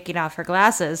after taking off her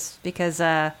glasses, because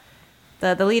the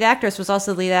lead actress was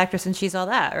also the lead actress in She's All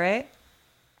That, right?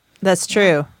 That's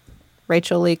true.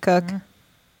 Rachel Lee Cook.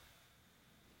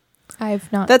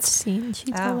 I've not That's- seen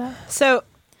She's All That. So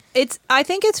I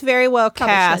think it's very well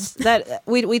Probably cast. That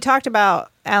we talked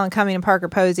about Alan Cumming and Parker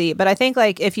Posey, but I think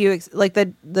like if you like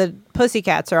the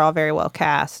Pussycats are all very well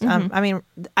cast. I mean,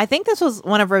 I think this was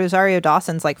one of Rosario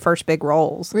Dawson's like first big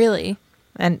roles, Really?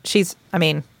 and she's. I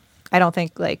mean, I don't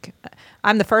think like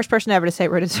I'm the first person ever to say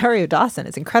Rosario Dawson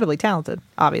is incredibly talented.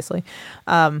 Obviously,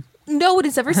 No one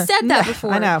has ever said that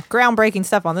before. I know, groundbreaking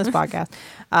stuff on this podcast.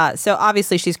 So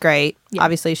obviously she's great. Yeah.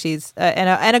 Obviously she's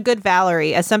and a good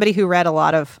Valerie. As somebody who read a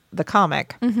lot of the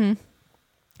comic,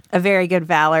 a very good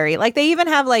Valerie. Like they even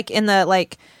have like in the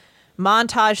like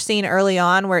montage scene early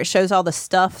on where it shows all the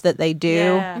stuff that they do,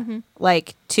 Yeah.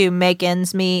 like to make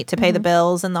ends meet, to pay the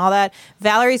bills and all that.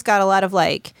 Valerie's got a lot of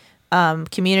like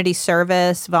community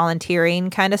service, volunteering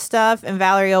kind of stuff, and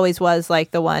Valerie always was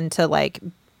like the one to like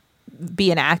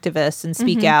be an activist and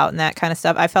speak out and that kind of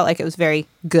stuff. I felt like it was very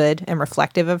good and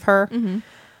reflective of her.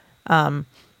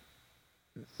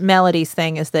 Melody's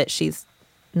thing is that she's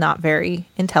not very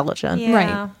intelligent.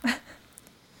 Yeah.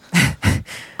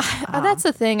 That's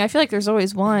the thing. I feel like there's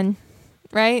always one,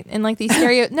 right? And like these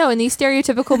in these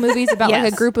stereotypical movies about like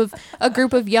Yes. a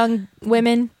group of young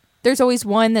women, there's always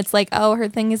one that's like, oh, her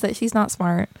thing is that she's not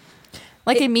smart.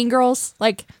 Like in Mean Girls,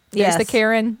 like there's the Yes.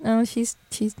 Karen. Oh, she's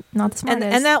not the smartest.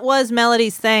 And that was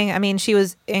Melody's thing. I mean, she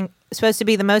was supposed to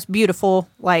be the most beautiful,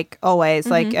 like always.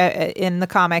 Like in the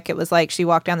comic, it was like she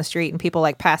walked down the street and people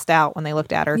like passed out when they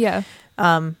looked at her. yeah,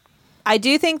 I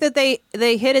do think that they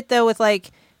hit it though with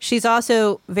like she's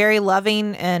also very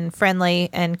loving and friendly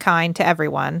and kind to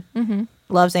everyone.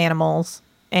 Loves animals,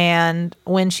 and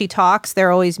when she talks, there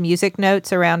are always music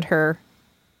notes around her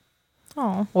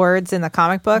oh, words in the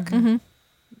comic book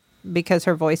because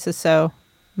her voice is so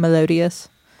melodious.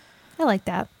 I like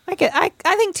that. I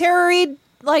think Tara Reid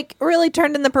like really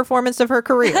turned in the performance of her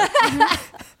career.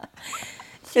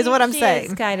 Is what I'm She saying.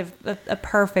 is kind of a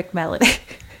perfect melody.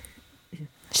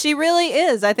 She really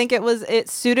is. I think it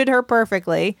suited her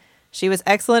perfectly. She was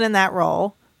excellent in that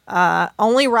role.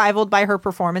 only rivaled by her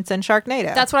performance in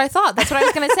Sharknado. That's what I thought. That's what I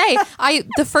was going to say.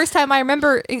 The first time I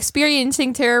remember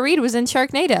experiencing Tara Reid was in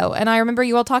Sharknado, and I remember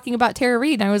you all talking about Tara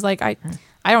Reid, and I was like, I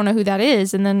don't know who that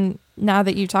is. And then now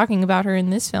that you're talking about her in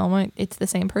this film, it's the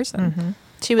same person.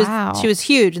 She was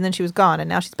huge, and then she was gone, and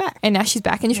now she's back. And now she's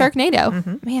back in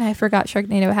Sharknado. Man, I forgot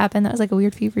Sharknado happened. That was like a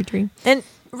weird fever dream. And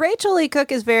Rachel Lee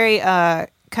Cook is very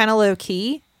kind of low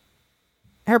key.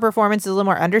 Her performance is a little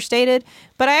more understated,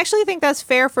 but I actually think that's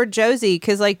fair for Josie,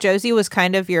 because like Josie was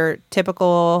kind of your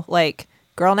typical like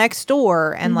girl next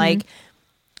door, and like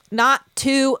not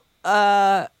too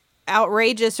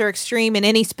outrageous or extreme in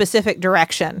any specific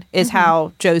direction is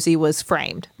how Josie was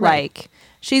framed. Right. Like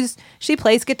she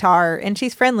plays guitar, and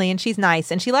she's friendly, and she's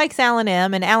nice, and she likes Alan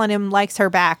M, and Alan M likes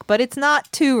her back, but it's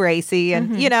not too racy,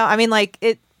 and you know, I mean, like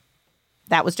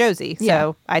that was Josie,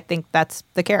 so I think that's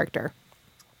the character.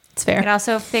 It's fair. You can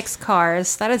also fix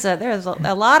cars. There's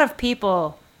a lot of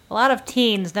people, a lot of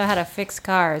teens know how to fix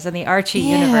cars in the Archie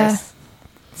universe.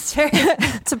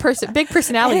 It's a big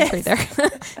personality trait there.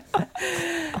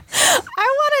 I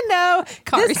want to know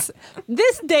Cars.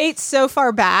 This dates so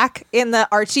far back in the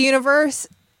Archie universe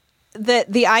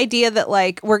that the idea that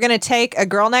like we're gonna take a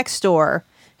girl next door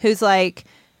who's like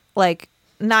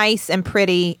nice and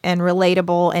pretty and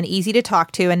relatable and easy to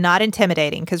talk to and not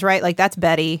intimidating, because right, like that's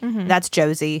Betty, that's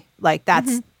Josie, like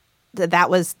that's that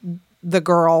was the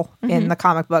girl in the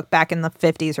comic book back in the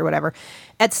 50s or whatever.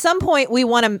 At some point we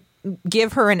want to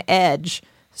give her an edge,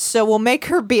 so we'll make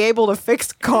her be able to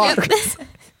fix cars.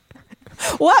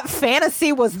 What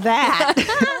fantasy was that?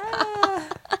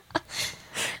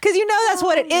 Because you know that's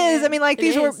what it is. I mean, like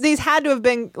these had to have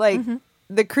been like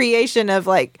the creation of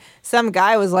like some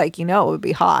guy was like, you know, it would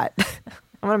be hot.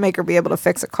 I'm gonna make her be able to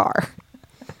fix a car.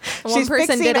 She's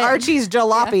fixing Archie's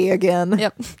jalopy again.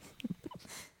 Yep.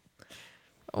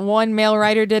 One male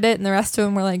writer did it, and the rest of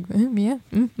them were like,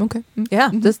 okay,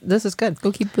 Yeah, this is good.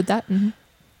 go keep with that.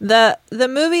 The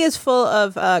movie is full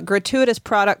of gratuitous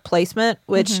product placement,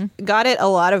 which got it a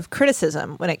lot of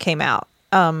criticism when it came out.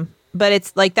 But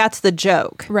it's like that's the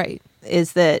joke, Right.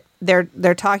 is that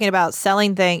they're talking about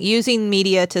selling things, using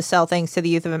media to sell things to the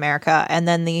youth of America, and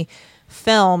then the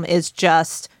film is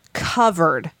just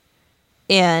covered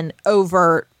in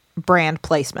overt brand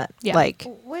placement. Yeah. Like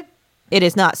it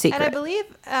is not secret. And I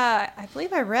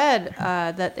believe I read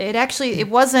that it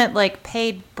wasn't like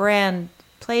paid brand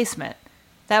placement.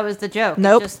 That was the joke.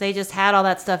 Nope. They just had all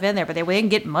that stuff in there, but they didn't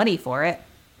get money for it.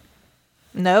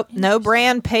 Nope. No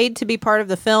brand paid to be part of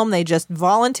the film. They just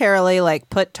voluntarily like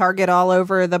put Target all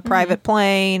over the private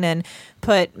plane and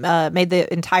made the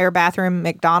entire bathroom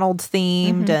McDonald's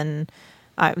themed, and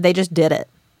they just did it.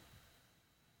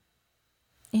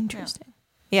 Interesting.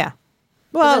 Yeah.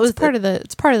 Well, it was part of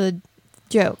the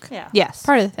joke. Yeah. Yes.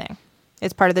 Part of the thing.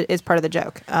 It's part of the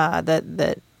joke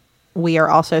that we are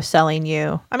also selling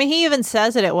you. I mean, he even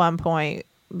says it at one point,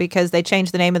 because they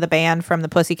changed the name of the band from the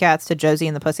Pussycats to Josie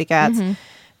and the Pussycats, and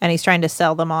he's trying to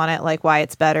sell them on it, like why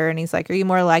it's better. And he's like, are you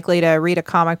more likely to read a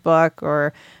comic book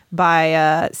or buy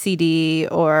a CD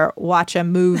or watch a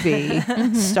movie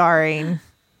starring?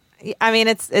 I mean,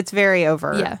 it's very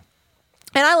overt. Yeah.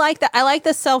 And I like that. I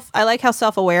like how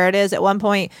self-aware it is at one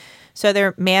point. So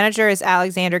their manager is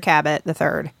Alexander Cabot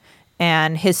III,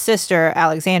 and his sister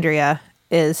Alexandria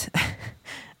is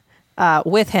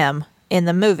with him in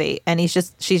the movie, and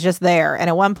she's just there. And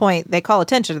at one point they call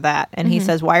attention to that, and he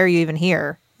says, why are you even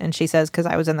here? And she says, because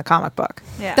I was in the comic book.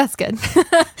 Yeah. That's good.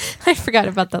 I forgot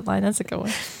about that line. That's a good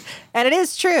one. And it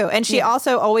is true. And she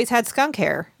also always had skunk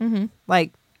hair.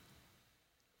 Like,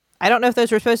 I don't know if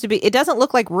those were supposed to be, it doesn't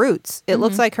look like roots. It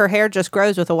looks like her hair just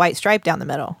grows with a white stripe down the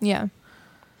middle. Yeah.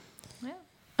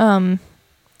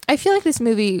 I feel like this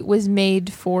movie was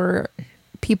made for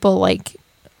people like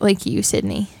you,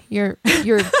 Sydney. You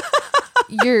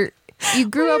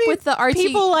grew up with the Archie.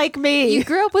 People like me. You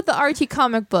grew up with the Archie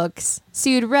comic books,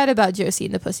 so you'd read about Josie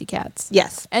and the Pussycats.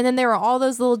 Yes. And then there were all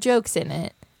those little jokes in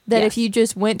it that if you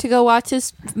just went to go watch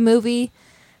this movie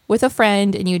with a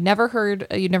friend and you'd never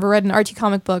read an Archie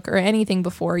comic book or anything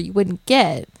before, you wouldn't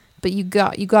get, but you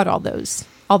got all those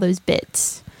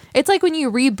bits. It's like when you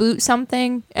reboot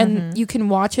something and you can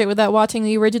watch it without watching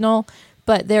the original,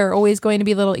 but there are always going to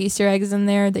be little Easter eggs in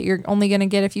there that you're only going to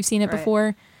get if you've seen it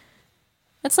before.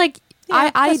 It's like,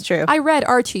 that's true. I read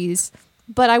Archie's,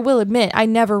 but I will admit I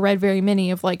never read very many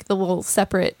of like the little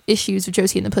separate issues of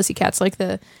Josie and the Pussycats, like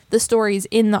the stories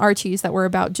in the Archies that were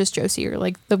about just Josie, or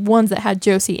like the ones that had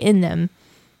Josie in them.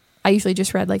 I usually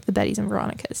just read like the Bettys and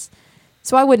Veronicas,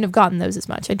 so I wouldn't have gotten those as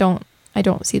much. I don't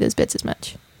see those bits as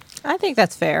much. I think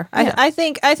that's fair. Yeah. I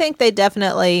think they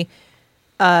definitely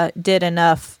did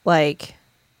enough. Like,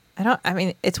 I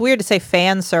mean, it's weird to say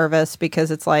fan service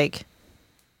because it's like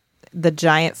the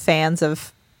giant fans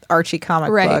of Archie comic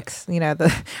books, you know, the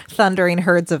thundering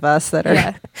herds of us that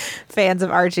are fans of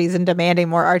Archie's and demanding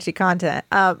more Archie content.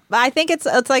 I think it's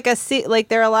like like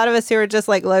there are a lot of us who are just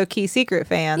like low key secret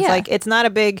fans. Like it's not a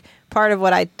big part of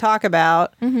what I talk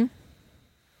about. Mm-hmm.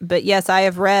 But yes, I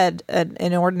have read an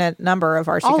inordinate number of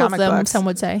Archie comic books. Some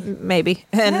would say. Maybe.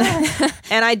 And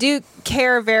and I do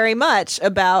care very much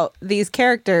about these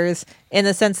characters in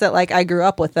the sense that like I grew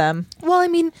up with them. Well, I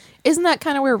mean, isn't that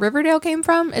kind of where Riverdale came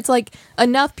from? It's like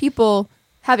enough people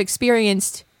have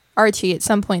experienced Archie at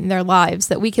some point in their lives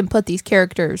that we can put these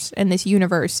characters in this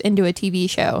universe into a TV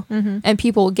show and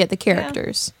people will get the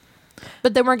characters. Yeah.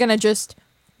 But then we're going to just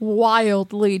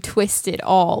wildly twist it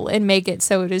all and make it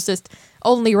so it is just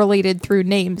only related through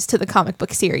names to the comic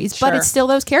book series. Sure. But it's still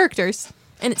those characters.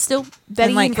 And it's still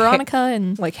Betty and Veronica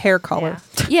and like hair color.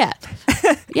 Yeah.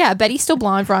 Yeah, Betty's still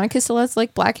blonde. Veronica still has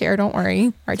like black hair. Don't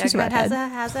worry. Archie's redhead.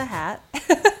 has a hat.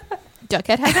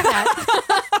 Duckhead has a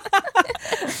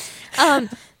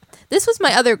hat. This was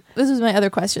my other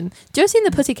question. Josie and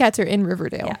the Pussycats are in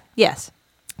Riverdale. Yeah. Yes.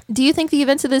 Do you think the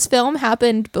events of this film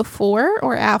happened before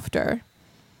or after?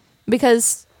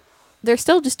 Because they're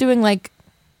still just doing like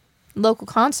local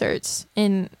concerts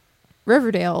in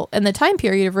Riverdale, and the time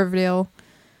period of Riverdale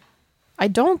I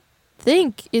don't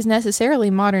think is necessarily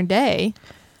modern day.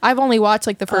 I've only watched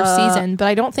like the first season, but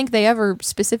I don't think they ever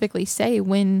specifically say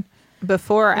when.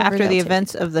 Before or after the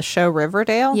events of the show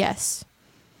Riverdale? Yes.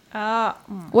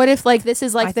 What if like this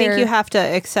is like I think you have to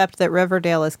accept that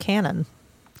Riverdale is canon.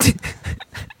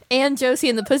 And Josie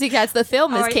and the Pussycats, the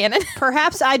film is canon.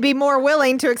 Perhaps I'd be more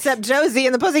willing to accept Josie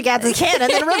and the Pussycats as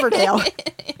canon than Riverdale.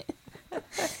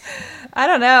 I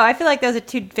don't know. I feel like those are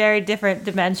two very different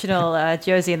dimensional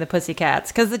Josie and the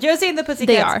Pussycats. Because the Josie and the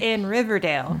Pussycats in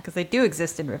Riverdale, because they do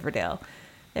exist in Riverdale,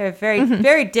 they're very,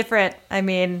 very different. I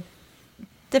mean,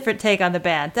 different take on the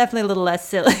band. Definitely a little less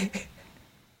silly.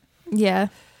 Yeah.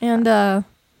 And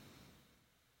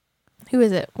who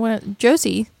is it?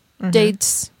 Josie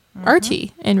dates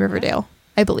Archie in Riverdale,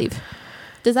 I believe.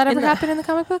 Does that ever happen in the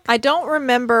comic book? I don't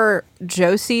remember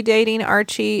Josie dating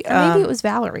Archie. Maybe it was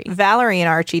Valerie. Valerie and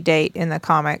Archie date in the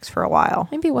comics for a while.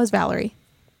 Maybe it was Valerie.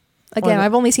 Again,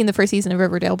 I've only seen the first season of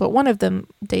Riverdale, but one of them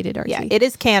dated Archie. Yeah, it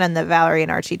is canon that Valerie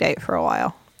and Archie date for a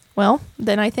while. Well,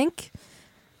 then I think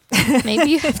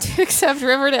maybe you have to accept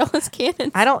Riverdale as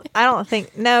canon. I don't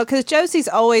think no, because Josie's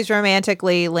always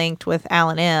romantically linked with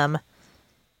Alan M,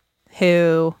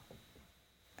 who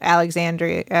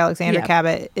Alexander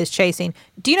Cabot is chasing.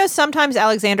 Do you know sometimes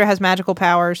Alexandra has magical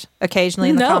powers occasionally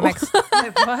in the comics?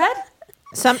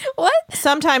 What? What?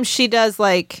 Sometimes she does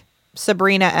like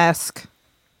Sabrina-esque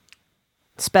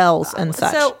spells and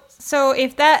such. So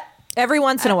if that every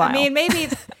once in a while. I mean, maybe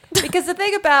because the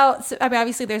thing about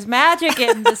obviously there's magic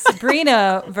in the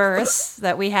Sabrina verse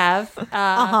that we have,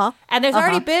 and there's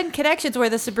already been connections where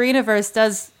the Sabrina verse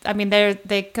does. I mean,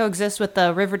 they coexist with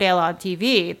the Riverdale on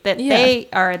TV that they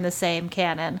are in the same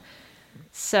canon.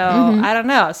 So I don't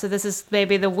know. So this is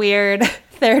maybe the weird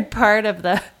third part of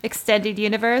the extended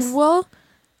universe. Well,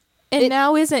 and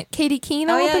now isn't Katie Keene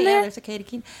all up in there? Yeah, there's a Katie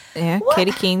Keene. Yeah, what?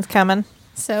 Katie Keene's coming.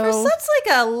 So for such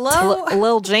like a low,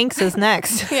 Lil Jinx is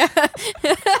next. Yeah, such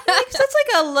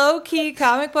like a low key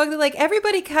comic book that like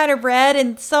everybody kind of read,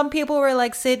 and some people were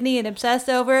like Sydney and obsessed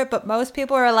over it, but most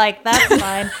people are like, "That's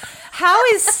fine." How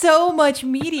is so much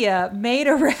media made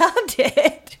around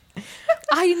it?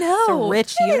 I know. It's a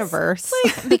rich universe.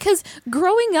 Like, because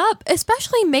growing up,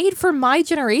 especially made for my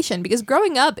generation, because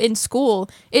growing up in school,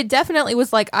 it definitely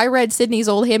was like I read Sydney's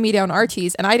old hand-me-down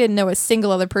Archies, and I didn't know a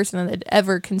single other person that had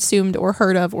ever consumed or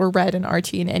heard of or read an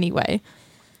Archie in any way.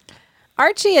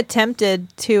 Archie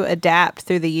attempted to adapt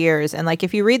through the years, and like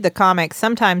if you read the comics,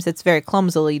 sometimes it's very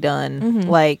clumsily done.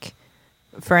 Like,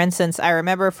 for instance, I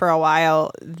remember for a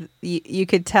while, you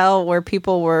could tell where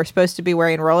people were supposed to be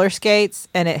wearing roller skates,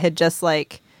 and it had just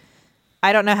like,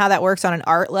 I don't know how that works on an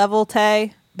art level,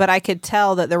 Tay, but I could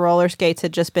tell that the roller skates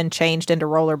had just been changed into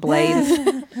roller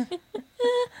blades.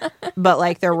 But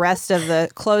like the rest of the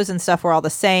clothes and stuff were all the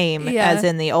same as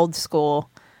in the old school.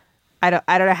 I don't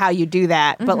know how you do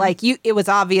that, but like it was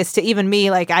obvious to even me.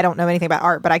 Like I don't know anything about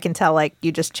art, but I can tell like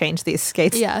you just changed these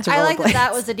skates. Yeah, to I like rollerblades.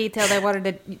 that was a detail they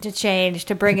wanted to change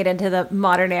to bring it into the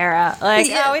modern era. Like,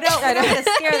 we don't want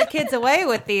to scare the kids away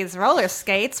with these roller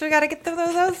skates. We got to get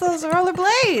those roller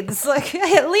blades. Like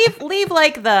leave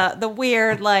like the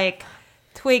weird like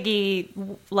twiggy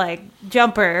like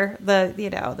jumper, the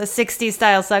 60s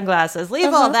style sunglasses.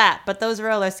 Leave all that, but those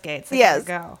roller skates. They gotta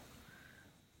go.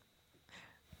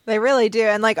 They really do.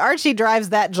 And like Archie drives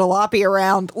that jalopy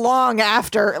around long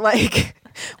after like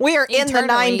We are in the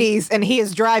Internally. 90s, and he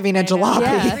is driving a jalopy.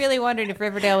 I Yeah. was really wondering if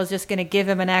Riverdale was just going to give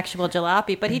him an actual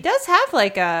jalopy, but he does have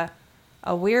like a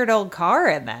weird old car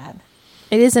in that.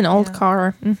 It is an old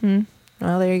car. Mm-hmm.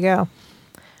 Well, there you go.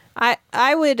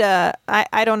 I would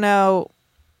I don't know.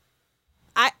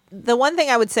 The one thing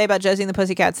I would say about Josie and the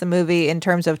Pussycats, the movie, in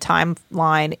terms of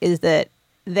timeline, is that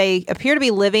they appear to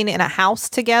be living in a house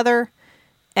together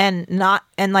and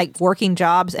like working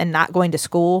jobs and not going to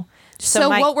school. So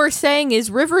what we're saying is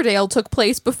Riverdale took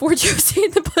place before Josie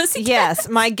and the Pussycats. Yes,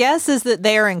 my guess is that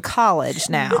they are in college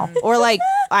now, or like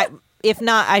if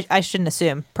not, I shouldn't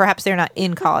assume. Perhaps they're not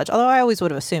in college. Although I always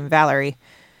would have assumed Valerie.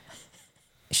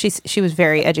 She was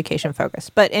very education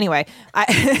focused, but anyway,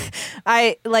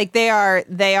 I like they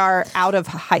are out of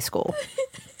high school.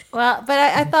 Well, but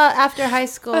I thought after high I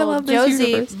school, love this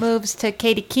Josie universe. moves to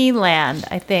Katie Keene land,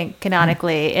 I think,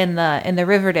 canonically in the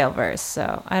Riverdale verse.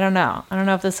 So I don't know. I don't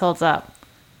know if this holds up.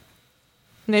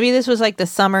 Maybe this was like the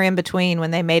summer in between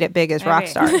when they made it big as rock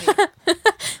stars.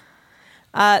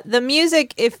 The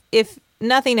music, if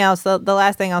nothing else, the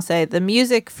last thing I'll say, the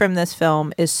music from this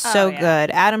film is so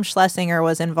good. Adam Schlesinger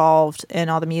was involved in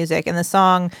all the music, and the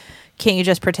song "Can't You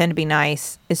Just Pretend to Be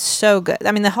Nice" is so good.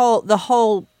 I mean, the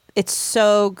whole it's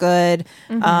so good.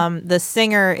 The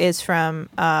singer is from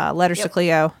Letters to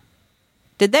Cleo.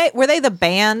 Were they the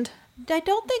band? I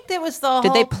don't think that was the Did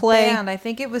whole they play? band. I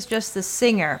think it was just the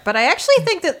singer. But I actually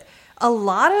think that a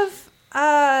lot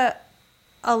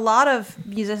of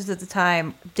musicians at the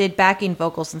time did backing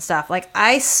vocals and stuff. Like,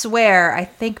 I swear, I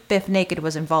think Biff Naked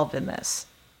was involved in this.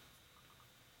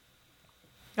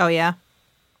 Oh yeah.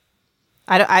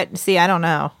 I see. I don't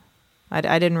know. I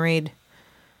didn't read.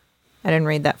 I didn't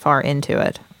read that far into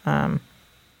it.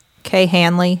 Kay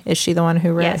Hanley, is she the one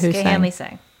who wrote? Yes, who Kay sang? Hanley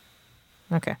sang.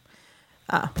 Okay.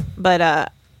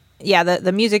 But yeah,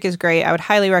 the music is great. I would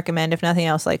highly recommend, if nothing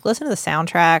else, like listen to the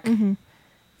soundtrack.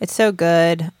 It's so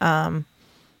good. I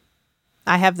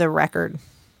have the record.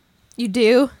 You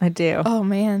do? I do. Oh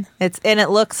man. It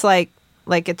looks like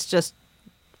it's just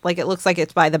like it looks like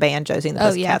it's by the band Josie and the Oh,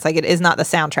 Pussycats. yeah. Like it is not the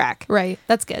soundtrack. Right.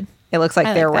 That's good. It looks like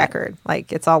I their like that. record.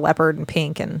 Like it's all leopard and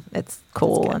pink, and it's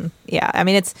cool. good. And yeah, I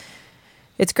mean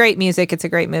it's great music. It's a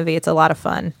great movie. It's a lot of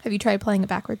fun Have you tried playing it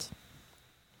backwards?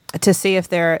 to see if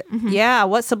they're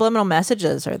what subliminal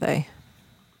messages are they.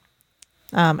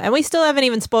 And we still haven't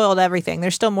even spoiled everything.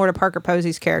 There's still more to Parker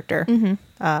Posey's character.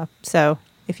 So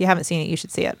if you haven't seen it, you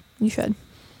should see it. You should.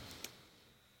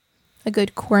 A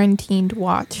good quarantined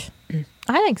watch.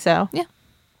 I think so. Yeah.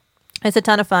 It's a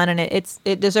ton of fun, and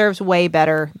it deserves way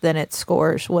better than its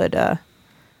scores would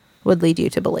lead you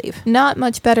to believe. Not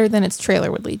much better than its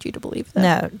trailer would lead you to believe, though.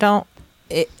 No, don't.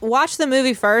 Watch the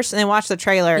movie first, and then watch the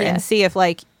trailer Yeah. and see if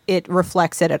like it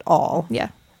reflects it at all. Yeah.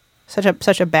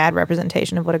 Such a bad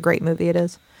representation of what a great movie it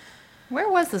is. Where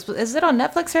was this? Is it on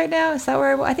Netflix right now? Is that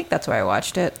where I think that's where I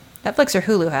watched it. Netflix or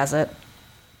Hulu has it.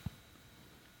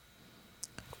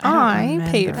 I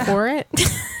paid for it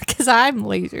because I'm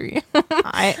lazy.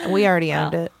 We already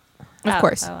owned it. Of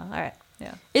course. Oh, well, all right.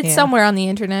 Yeah. It's Yeah. somewhere on the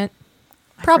internet.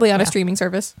 Probably on a streaming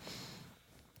service.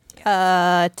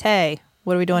 Tay,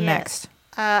 what are we doing Yes. next?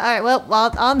 All right. Well,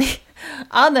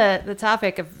 on the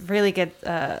topic of really good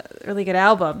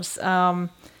albums,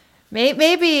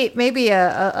 maybe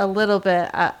a little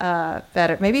bit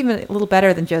better, maybe even a little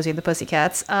better than Josie and the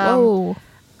Pussycats. Whoa.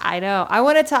 I know. I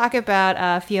want to talk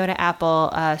about Fiona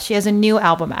Apple. She has a new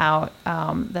album out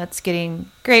that's getting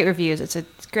great reviews. It's a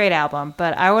great album,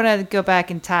 but I want to go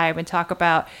back in time and talk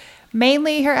about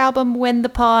mainly her album Win the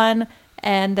Pawn,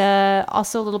 and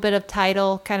also a little bit of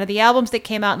Tidal, kind of the albums that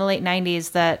came out in the late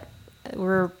 90s that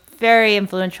were very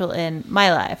influential in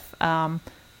my life.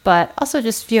 But also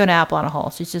just Fiona Apple on a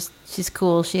whole. She's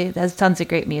cool. She has tons of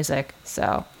great music.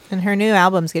 So, And her new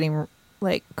album's getting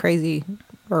like crazy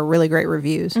or really great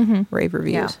reviews, rave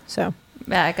reviews. Yeah. So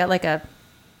yeah, I got like the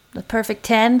perfect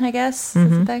 10, I guess. That's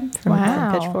the thing. from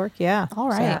Wow. Pitchfork, yeah. All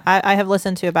right. So I have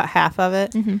listened to about half of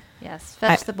it. Yes,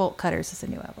 Fetch the Bolt Cutters is a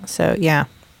new album. So yeah,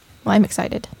 Well, I'm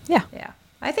excited. yeah. Yeah,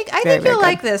 I think very you'll good.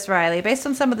 like this, Riley. Based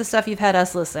on some of the stuff you've had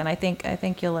us listen, I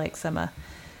think you'll like some of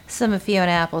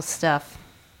Fiona Apple's stuff.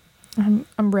 I'm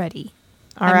ready.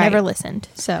 All I've right. never listened,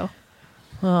 so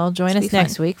Well, join Should us be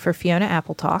next fun. week for Fiona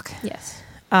Apple Talk. yes.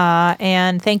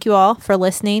 And thank you all for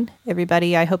listening,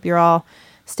 everybody. I hope you're all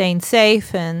staying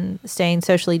safe and staying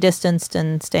socially distanced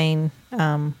and staying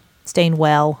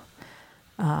well,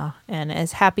 and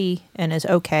as happy and as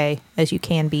okay as you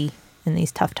can be in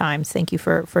these tough times. Thank you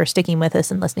for sticking with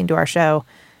us and listening to our show.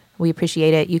 We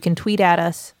appreciate it. You can tweet at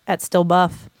us at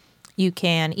StillBuff. You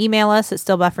can email us at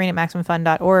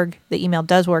stillbuffering@maximumfun.org. The email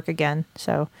does work again,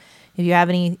 so if you have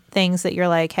any things that you're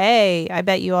like, hey, I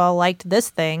bet you all liked this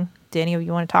thing. Do any of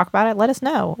you want to talk about it? Let us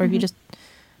know. Or if you just,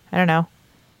 I don't know,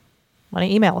 want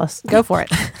to email us, go for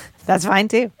it. That's fine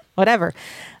too. Whatever.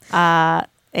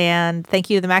 And thank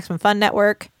you to the Maximum Fun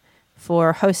Network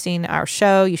for hosting our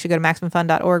show. You should go to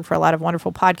MaximumFun.org for a lot of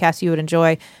wonderful podcasts you would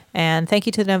enjoy. And thank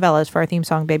you to the Novellas for our theme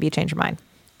song, Baby You Change Your Mind.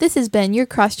 This has been your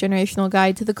cross-generational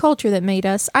guide to the culture that made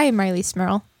us. I am Riley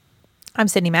Smurl. I'm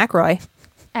Sydney McRoy.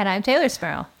 And I'm Taylor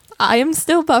Smurl. I am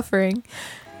still buffering.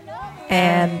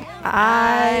 And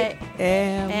I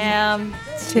am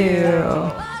too.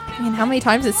 Man, how many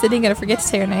times is Sydney going to forget to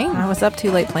say her name? I was up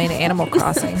too late playing Animal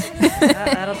Crossing.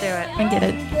 That'll do it. I get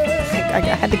it. I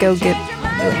had to go get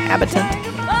a new inhabitant,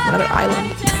 another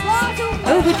island.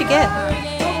 Oh, who'd you get?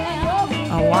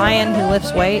 A lion who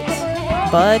lifts weights.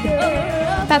 Bud.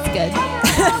 That's good.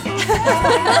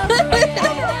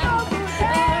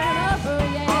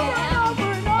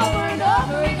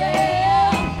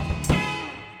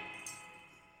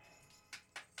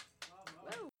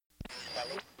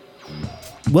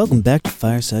 Welcome back to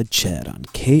Fireside Chat on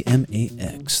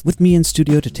KMAX. With me in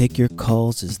studio to take your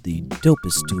calls is the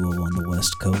dopest duo on the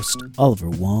West Coast, Oliver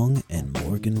Wong and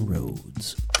Morgan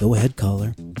Rhodes. Go ahead,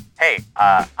 caller. Hey,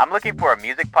 I'm looking for a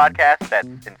music podcast that's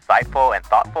insightful and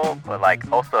thoughtful, but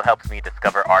also helps me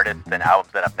discover artists and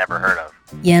albums that I've never heard of.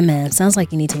 Yeah, man. Sounds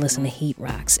like you need to listen to Heat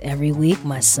Rocks. Every week,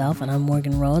 myself, and I'm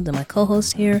Morgan Rhodes, and my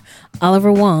co-host here,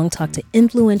 Oliver Wong, talk to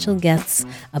influential guests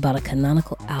about a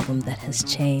canonical album that has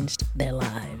changed their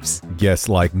lives. Guests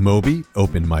like Moby,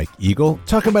 Open Mike Eagle,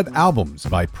 talk about albums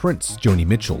by Prince, Joni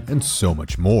Mitchell, and so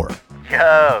much more.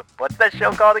 Yo, what's that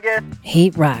show called again?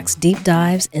 Heat Rocks, deep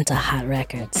dives into hot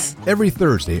records. Every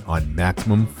Thursday on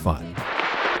Maximum Fun.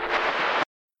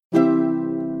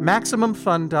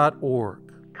 MaximumFun.org.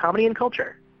 Comedy and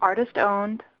culture. Artist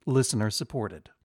owned. Listener supported.